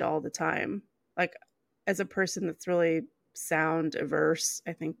head all the time. Like, as a person that's really sound averse,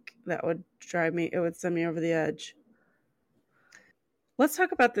 I think that would it would send me over the edge. Let's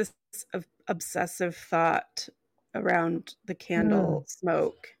talk about this obsessive thought around the candle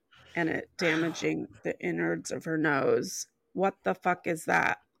smoke and it damaging the innards of her nose. What the fuck is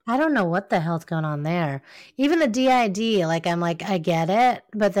that? I don't know what the hell's going on there. Even the DID, like, I'm like, I get it.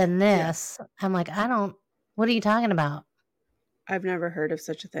 But then this, I'm like, what are you talking about? I've never heard of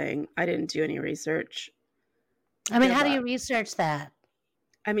such a thing. I didn't do any research. I mean, how do you research that?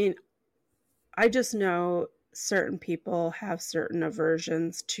 I mean, I just know certain people have certain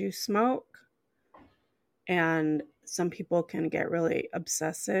aversions to smoke. And some people can get really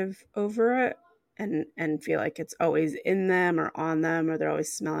obsessive over it and feel like it's always in them or on them, or they're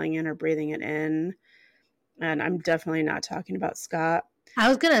always smelling it or breathing it in. And I'm definitely not talking about Scott. I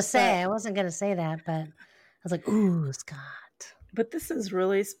was going to say, I wasn't going to say that, but I was like, ooh, Scott. But this is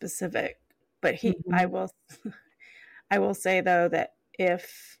really specific. But I will say though that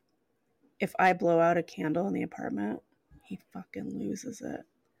if I blow out a candle in the apartment, he fucking loses it.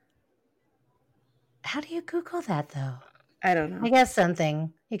 How do you Google that though? I don't know. I guess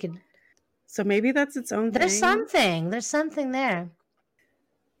something you could. So maybe that's its own thing. There's something there.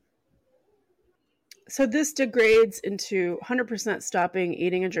 So this degrades into 100% stopping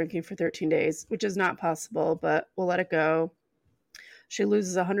eating and drinking for 13 days, which is not possible, but we'll let it go. She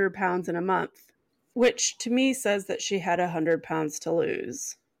loses 100 pounds in a month, which to me says that she had 100 pounds to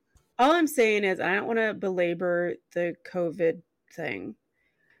lose. All I'm saying is I don't want to belabor the COVID thing,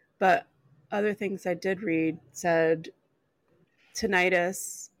 but other things I did read said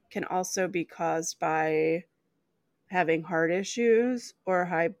tinnitus can also be caused by having heart issues or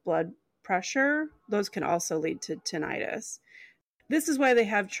high blood pressure. Those can also lead to tinnitus. This is why they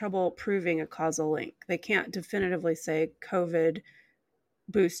have trouble proving a causal link. They can't definitively say COVID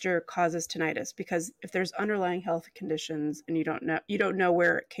booster causes tinnitus, because if there's underlying health conditions and you don't know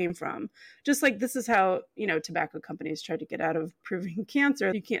where it came from, just like this is how tobacco companies try to get out of proving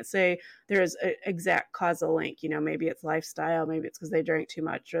cancer. You can't say there is an exact causal link. Maybe it's lifestyle, maybe it's because they drank too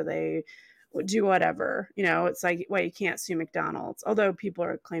much or they do whatever. It's like, well, you can't sue McDonald's, although people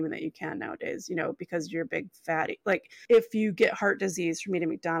are claiming that you can nowadays, because you're a big fatty. Like, if you get heart disease from eating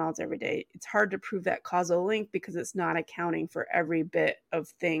McDonald's every day, it's hard to prove that causal link because it's not accounting for every bit of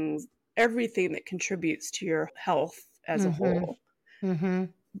things, everything that contributes to your health as a whole. Mm-hmm.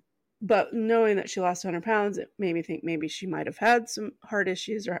 But knowing that she lost 100 pounds, it made me think maybe she might have had some heart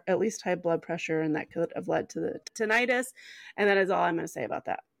issues or at least high blood pressure, and that could have led to the tinnitus. And that is all I'm going to say about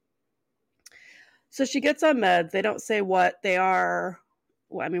that. So she gets on meds. They don't say what they are.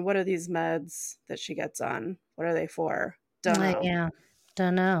 I mean, what are these meds that she gets on? What are they for? Don't know. Yeah,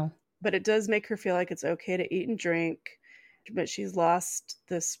 don't know. But it does make her feel like it's okay to eat and drink. But she's lost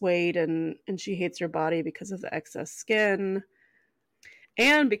this weight and she hates her body because of the excess skin.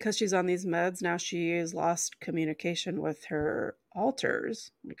 And because she's on these meds, now she has lost communication with her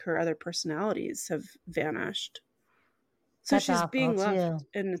alters. Like, her other personalities have vanished. So That's she's being left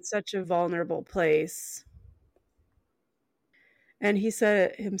too. in such a vulnerable place. And he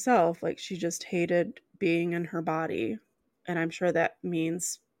said it himself, like, she just hated being in her body. And I'm sure that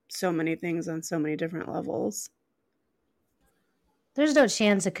means so many things on so many different levels. There's no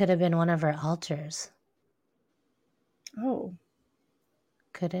chance it could have been one of her alters. Oh.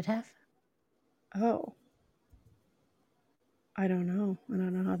 Could it have? Oh. I don't know. I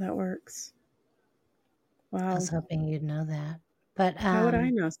don't know how that works. Wow. I was hoping you'd know that. But How would I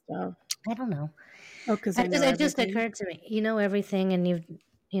know stuff? I don't know. Oh, because I know It just everything? occurred to me. You know everything, and you've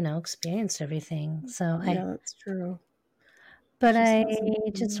experienced everything. So Yeah, that's true. But It's just I not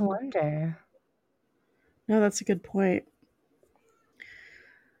something just I know. wonder. No, that's a good point.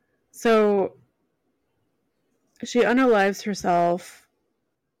 So she unalives herself.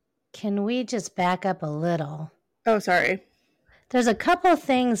 Can we just back up a little? Oh, sorry. There's a couple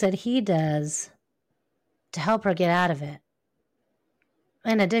things that he does to help her get out of it.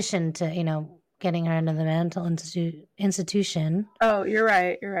 In addition to, getting her into the mental institution. Oh, you're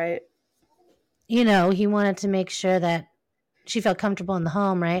right. You're right. He wanted to make sure that she felt comfortable in the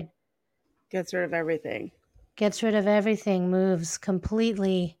home, right? Gets rid of everything. Gets rid of everything, moves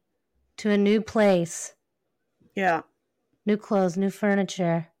completely to a new place. Yeah. New clothes, new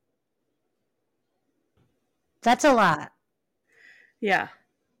furniture. That's a lot. Yeah.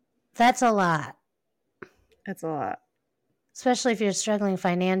 That's a lot. It's a lot. Especially if you're struggling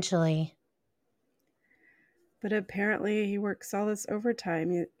financially. But apparently he works all this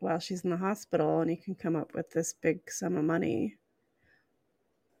overtime while she's in the hospital, and he can come up with this big sum of money.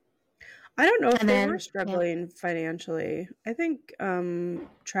 I don't know if they were struggling financially. I think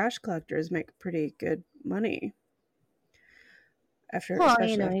trash collectors make pretty good money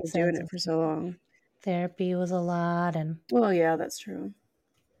especially after doing it for so long. Therapy was a lot, and well, yeah, that's true.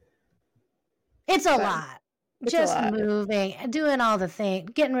 It's a lot. Just moving, doing all the things,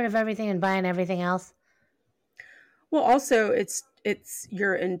 getting rid of everything and buying everything else. Well, also it's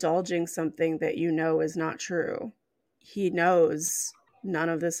you're indulging something that you know is not true. He knows none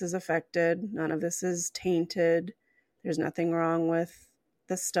of this is affected. None of this is tainted. There's nothing wrong with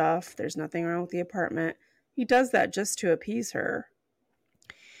the stuff. There's nothing wrong with the apartment. He does that just to appease her.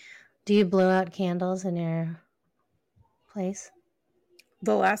 Do you blow out candles in your place?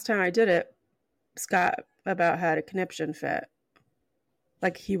 The last time I did it, Scott about had a conniption fit.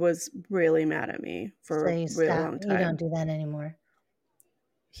 Like, he was really mad at me for a really long time. You don't do that anymore.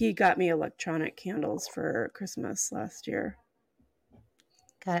 He got me electronic candles for Christmas last year.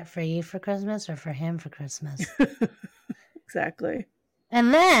 Got it for you for Christmas or for him for Christmas? Exactly.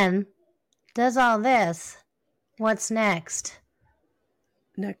 And then does all this. What's next?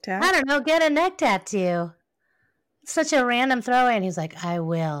 Neck tat? I don't know. Get a neck tattoo. It's such a random throwaway. And he's like, I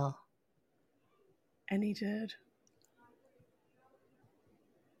will. And he did.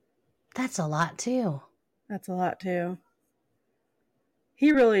 That's a lot, too. That's a lot, too.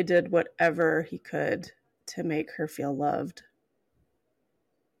 He really did whatever he could to make her feel loved.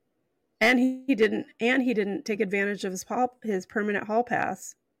 And he didn't take advantage of his permanent hall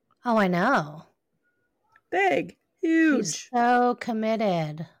pass. Oh, I know. Big. Huge. He's so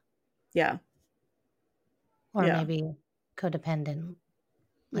committed. Yeah. Or maybe codependent,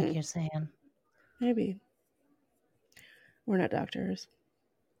 like you're saying. Maybe. We're not doctors.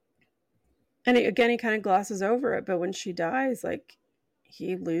 And he kind of glosses over it, but when she dies, like,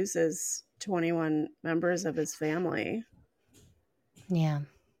 he loses 21 members of his family. Yeah.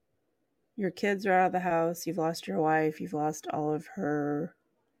 Your kids are out of the house. You've lost your wife. You've lost all of her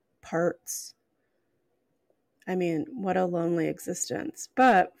parts. I mean, what a lonely existence.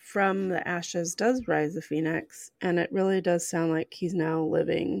 But from the ashes does rise a phoenix, and it really does sound like he's now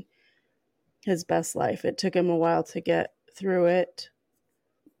living his best life. It took him a while to get through it,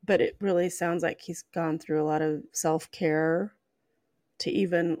 but it really sounds like he's gone through a lot of self-care to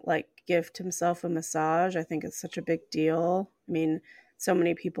even, like, gift himself a massage. I think it's such a big deal. I mean, so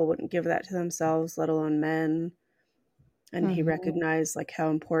many people wouldn't give that to themselves, let alone men. And he recognized, like, how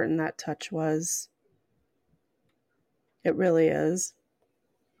important that touch was. It really is.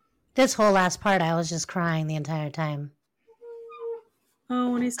 This whole last part, I was just crying the entire time.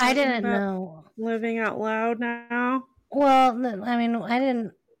 Oh, when he's talking about living out loud now? Well, I mean, I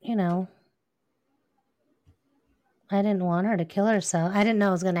didn't want her to kill herself. I didn't know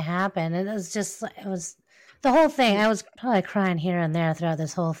it was going to happen. It was the whole thing. I was probably crying here and there throughout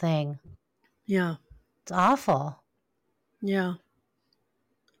this whole thing. Yeah. It's awful. Yeah.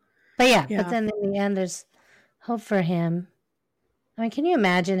 But but then in the end, there's hope for him. I mean, can you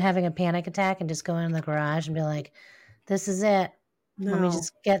imagine having a panic attack and just going in the garage and be like, this is it. No. Let me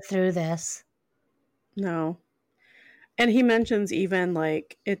just get through this. No. And he mentions even,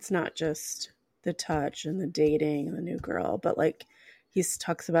 like, it's not just the touch and the dating and the new girl, but, like, he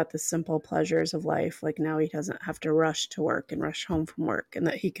talks about the simple pleasures of life. Like, now he doesn't have to rush to work and rush home from work, and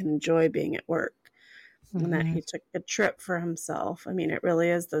that he can enjoy being at work. And that he took a trip for himself. I mean, it really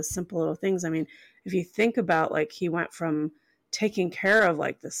is those simple little things. I mean, if you think about, like, he went from taking care of,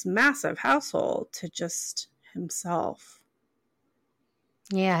 like, this massive household to just himself.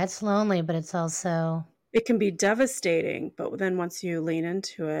 Yeah, it's lonely, but it's also it can be devastating, but then once you lean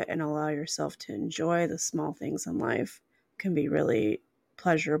into it and allow yourself to enjoy the small things in life, it can be really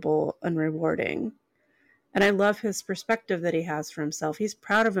pleasurable and rewarding. And I love his perspective that he has for himself. He's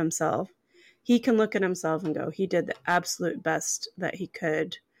proud of himself. He can look at himself and go, he did the absolute best that he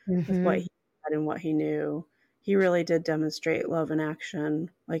could with what he had and what he knew. He really did demonstrate love in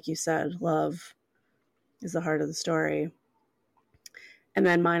action. Like you said, love is the heart of the story. And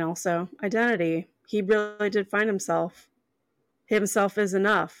then mine also, identity. He really did find himself. Himself is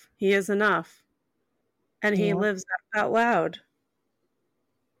enough. He is enough. And he lives out loud.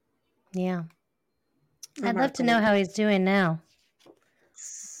 Yeah. I'd love to know how he's doing now.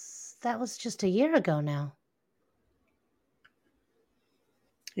 That was just a year ago now.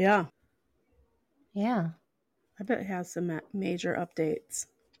 Yeah. Yeah. I bet he has some major updates.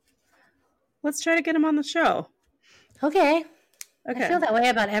 Let's try to get him on the show. Okay. I feel that way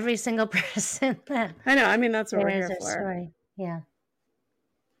about every single person. I know. I mean, that's what we're here for. Story. Yeah.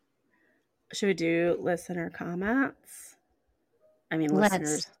 Should we do listener comments? I mean,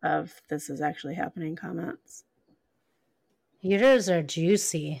 listeners of This Is Actually Happening comments. Yours are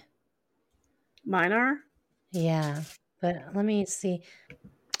juicy. Mine are? Yeah. But let me see.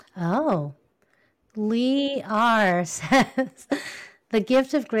 Oh. Lee R. says, the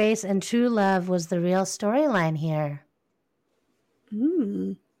gift of grace and true love was the real storyline here.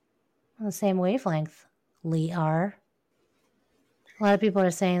 On the same wavelength, Lee R. A lot of people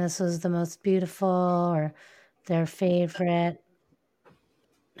are saying this was the most beautiful or their favorite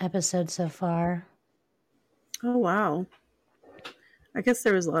episode so far. Oh, wow. I guess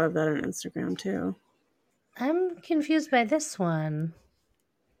there was a lot of that on Instagram, too. I'm confused by this one.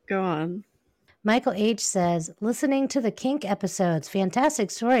 Go on. Michael H. says, listening to the Kink episodes,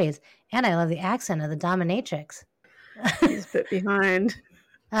 fantastic stories, and I love the accent of the dominatrix. He's a bit behind.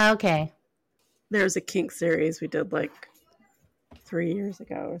 Okay. There's a Kink series we did like 3 years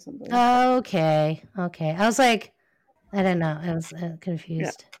ago or something. Okay. I was like, I don't know. I was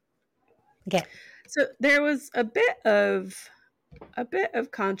confused. Yeah. Okay. So there was a bit of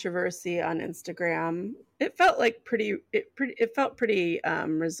controversy on Instagram. It felt like pretty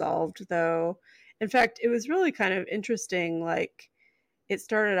resolved, though. In fact, it was really kind of interesting. Like, it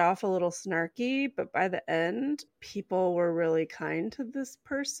started off a little snarky, but by the end, people were really kind to this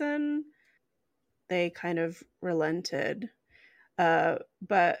person. They kind of relented.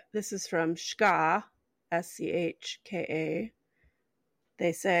 But this is from Shka, Schka.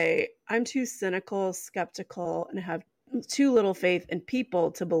 They say, I'm too cynical, skeptical, and have too little faith in people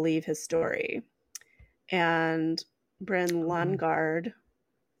to believe his story. And Bryn Lundgaard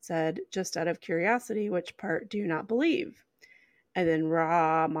said, just out of curiosity, which part do you not believe? And then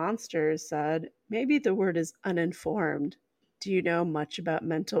Raw Monsters said, maybe the word is uninformed. Do you know much about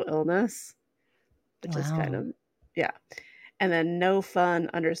mental illness? Which is kind of, yeah. And then No Fun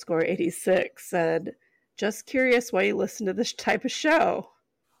 _86 said, just curious why you listen to this type of show.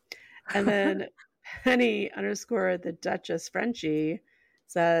 And then Penny _the Duchess Frenchie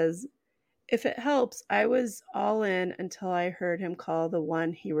says, if it helps, I was all in until I heard him call the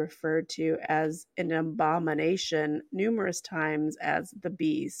one he referred to as an abomination numerous times as the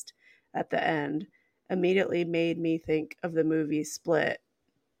Beast at the end. Immediately made me think of the movie Split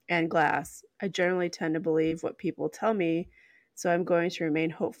and Glass. I generally tend to believe what people tell me, so I'm going to remain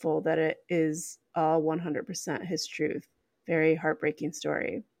hopeful that it is all 100% his truth. Very heartbreaking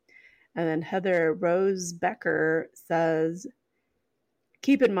story. And then Heather Rose Becker says,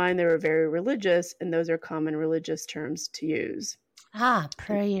 keep in mind they were very religious, and those are common religious terms to use.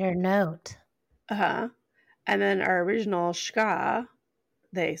 Per your note. And then our original Shka,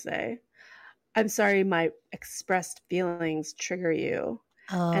 they say, I'm sorry my expressed feelings trigger you.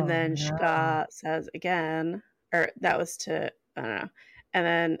 And then Shka says again, or that was to, I don't know. And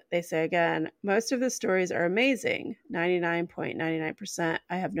then they say again, most of the stories are amazing. 99.99%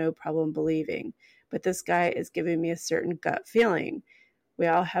 I have no problem believing. But this guy is giving me a certain gut feeling. We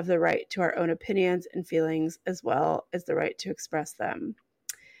all have the right to our own opinions and feelings as well as the right to express them.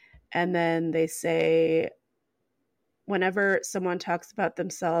 And then they say, whenever someone talks about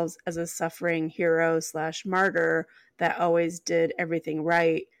themselves as a suffering hero / martyr that always did everything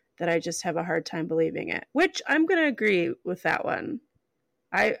right, that I just have a hard time believing it. Which I'm going to agree with that one.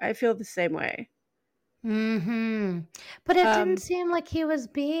 I feel the same way. But it didn't seem like he was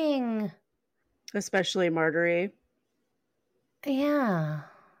being... especially martyry. Yeah.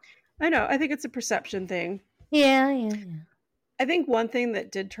 I know. I think it's a perception thing. Yeah. I think one thing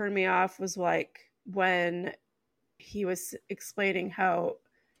that did turn me off was like when he was explaining how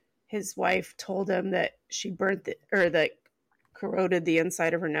his wife told him that she burnt that corroded the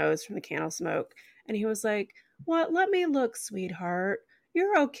inside of her nose from the candle smoke. And he was like, "What? Let me look, sweetheart.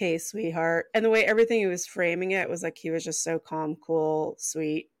 You're okay, sweetheart." And the way everything he was framing it was like he was just so calm, cool,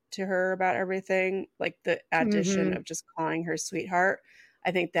 sweet to her about everything. Like the addition of just calling her sweetheart,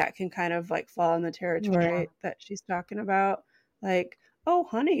 I think that can kind of like fall in the territory that she's talking about. Like, "Oh,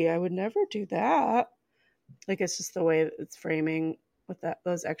 honey, I would never do that." Like it's just the way it's framing with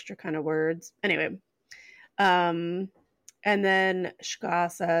those extra kind of words. Anyway, and then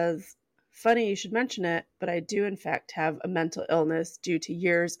Shka says, "Funny you should mention it, but I do in fact have a mental illness due to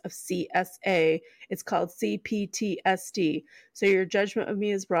years of CSA. It's called CPTSD. So your judgment of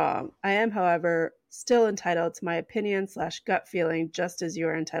me is wrong. I am, however, still entitled to my opinion / gut feeling, just as you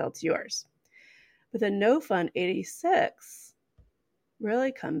are entitled to yours." But then No Fun 86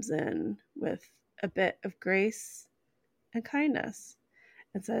 really comes in with a bit of grace and kindness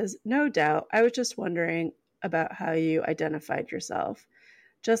and says, "No doubt. I was just wondering about how you identified yourself.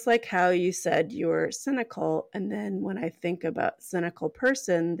 Just like how you said you were cynical, and then when I think about cynical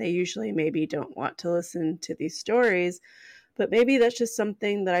person, they usually maybe don't want to listen to these stories, but maybe that's just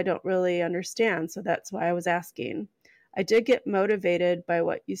something that I don't really understand, so that's why I was asking. I did get motivated by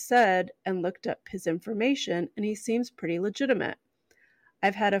what you said and looked up his information, and he seems pretty legitimate.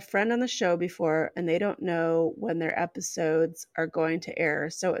 I've had a friend on the show before, and they don't know when their episodes are going to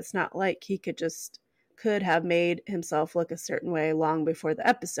air, so it's not like he could have made himself look a certain way long before the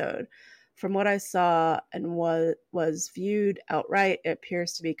episode. From what I saw and what was viewed outright, it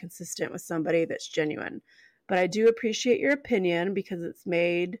appears to be consistent with somebody that's genuine. But I do appreciate your opinion because it's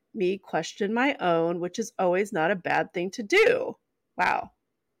made me question my own, which is always not a bad thing to do." Wow.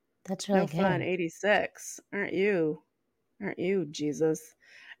 That's really No good. Fun 86. Aren't you, Jesus?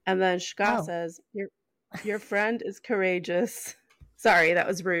 And then Shka says, your friend is courageous. Sorry, that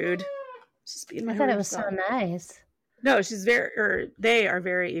was rude. Just being my I thought it rude was self. so nice. No, they are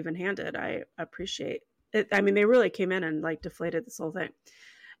very even-handed. I appreciate it. I mean, they really came in and like deflated this whole thing.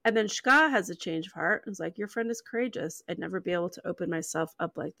 And then Shka has a change of heart and was like, "Your friend is courageous. I'd never be able to open myself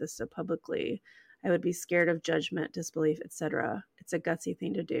up like this so publicly. I would be scared of judgment, disbelief, etc. It's a gutsy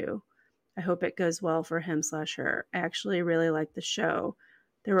thing to do. I hope it goes well for him / her. I actually really like the show.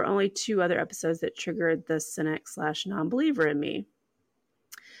 There were only 2 other episodes that triggered the cynic / non-believer in me."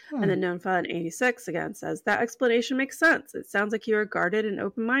 And then Known Fun 86 again says, "That explanation makes sense. It sounds like you are guarded and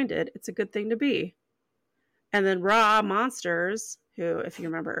open-minded. It's a good thing to be." And then Raw Monsters, who, if you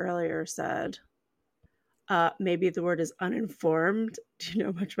remember earlier, said, maybe the word is uninformed. Do you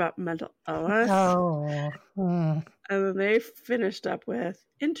know much about mental illness? And then they finished up with,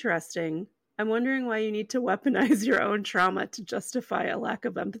 "Interesting. I'm wondering why you need to weaponize your own trauma to justify a lack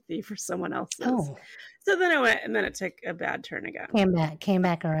of empathy for someone else's." So then it went, and then it took a bad turn again. Came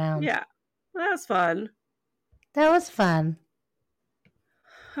back around. Yeah. Well, that was fun. That was fun.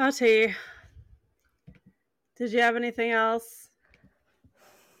 I'll tell you. Did you have anything else?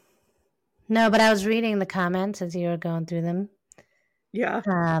 No, but I was reading the comments as you were going through them. Yeah.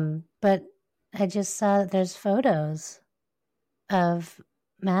 But I just saw that there's photos of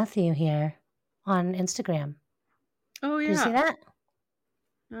Matthew here on Instagram. Oh, yeah. Did you see that?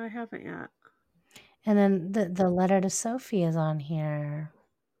 No, I haven't yet. And then the letter to Sophie is on here.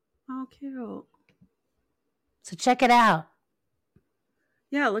 Oh, cute. So check it out.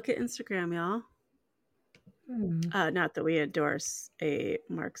 Yeah, look at Instagram, y'all. Not that we endorse a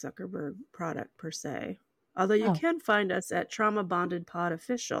Mark Zuckerberg product per se. Although you can find us at Trauma Bonded Pod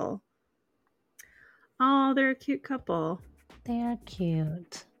Official. Oh, they're a cute couple. They are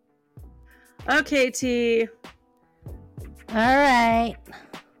cute. Okay, T. All right.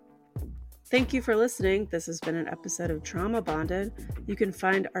 Thank you for listening. This has been an episode of Trauma Bonded. You can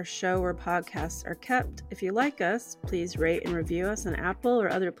find our show where podcasts are kept. If you like us, please rate and review us on Apple or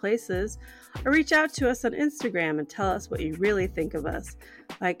other places, or reach out to us on Instagram and tell us what you really think of us,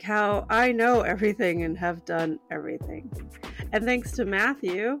 like how I know everything and have done everything. And thanks to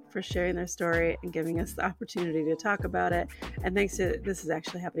Matthew for sharing their story and giving us the opportunity to talk about it. And thanks to This Is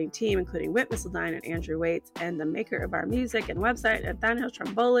Actually Happening team, including Whit Missildine and Andrew Waits, and the maker of our music and website, Nathaniel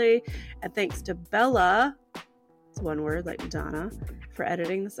Tromboli. And thanks to Bella, it's one word like Madonna, for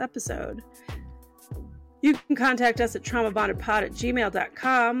editing this episode. You can contact us at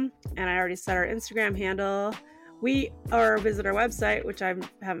traumabondedpod@gmail.com, and I already said our Instagram handle. Or visit our website, which I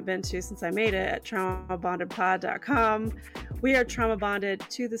haven't been to since I made it, at traumabondedpod.com. We are trauma bonded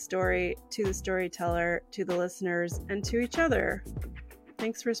to the story, to the storyteller, to the listeners, and to each other.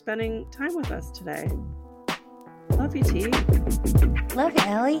 Thanks for spending time with us today. Love you, T. Love you,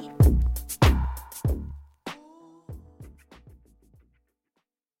 Ellie.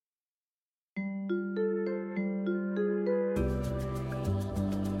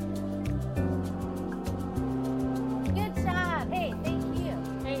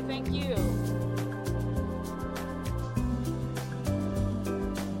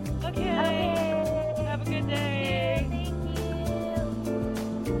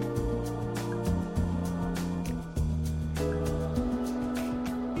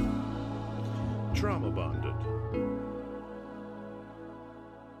 trauma bonded.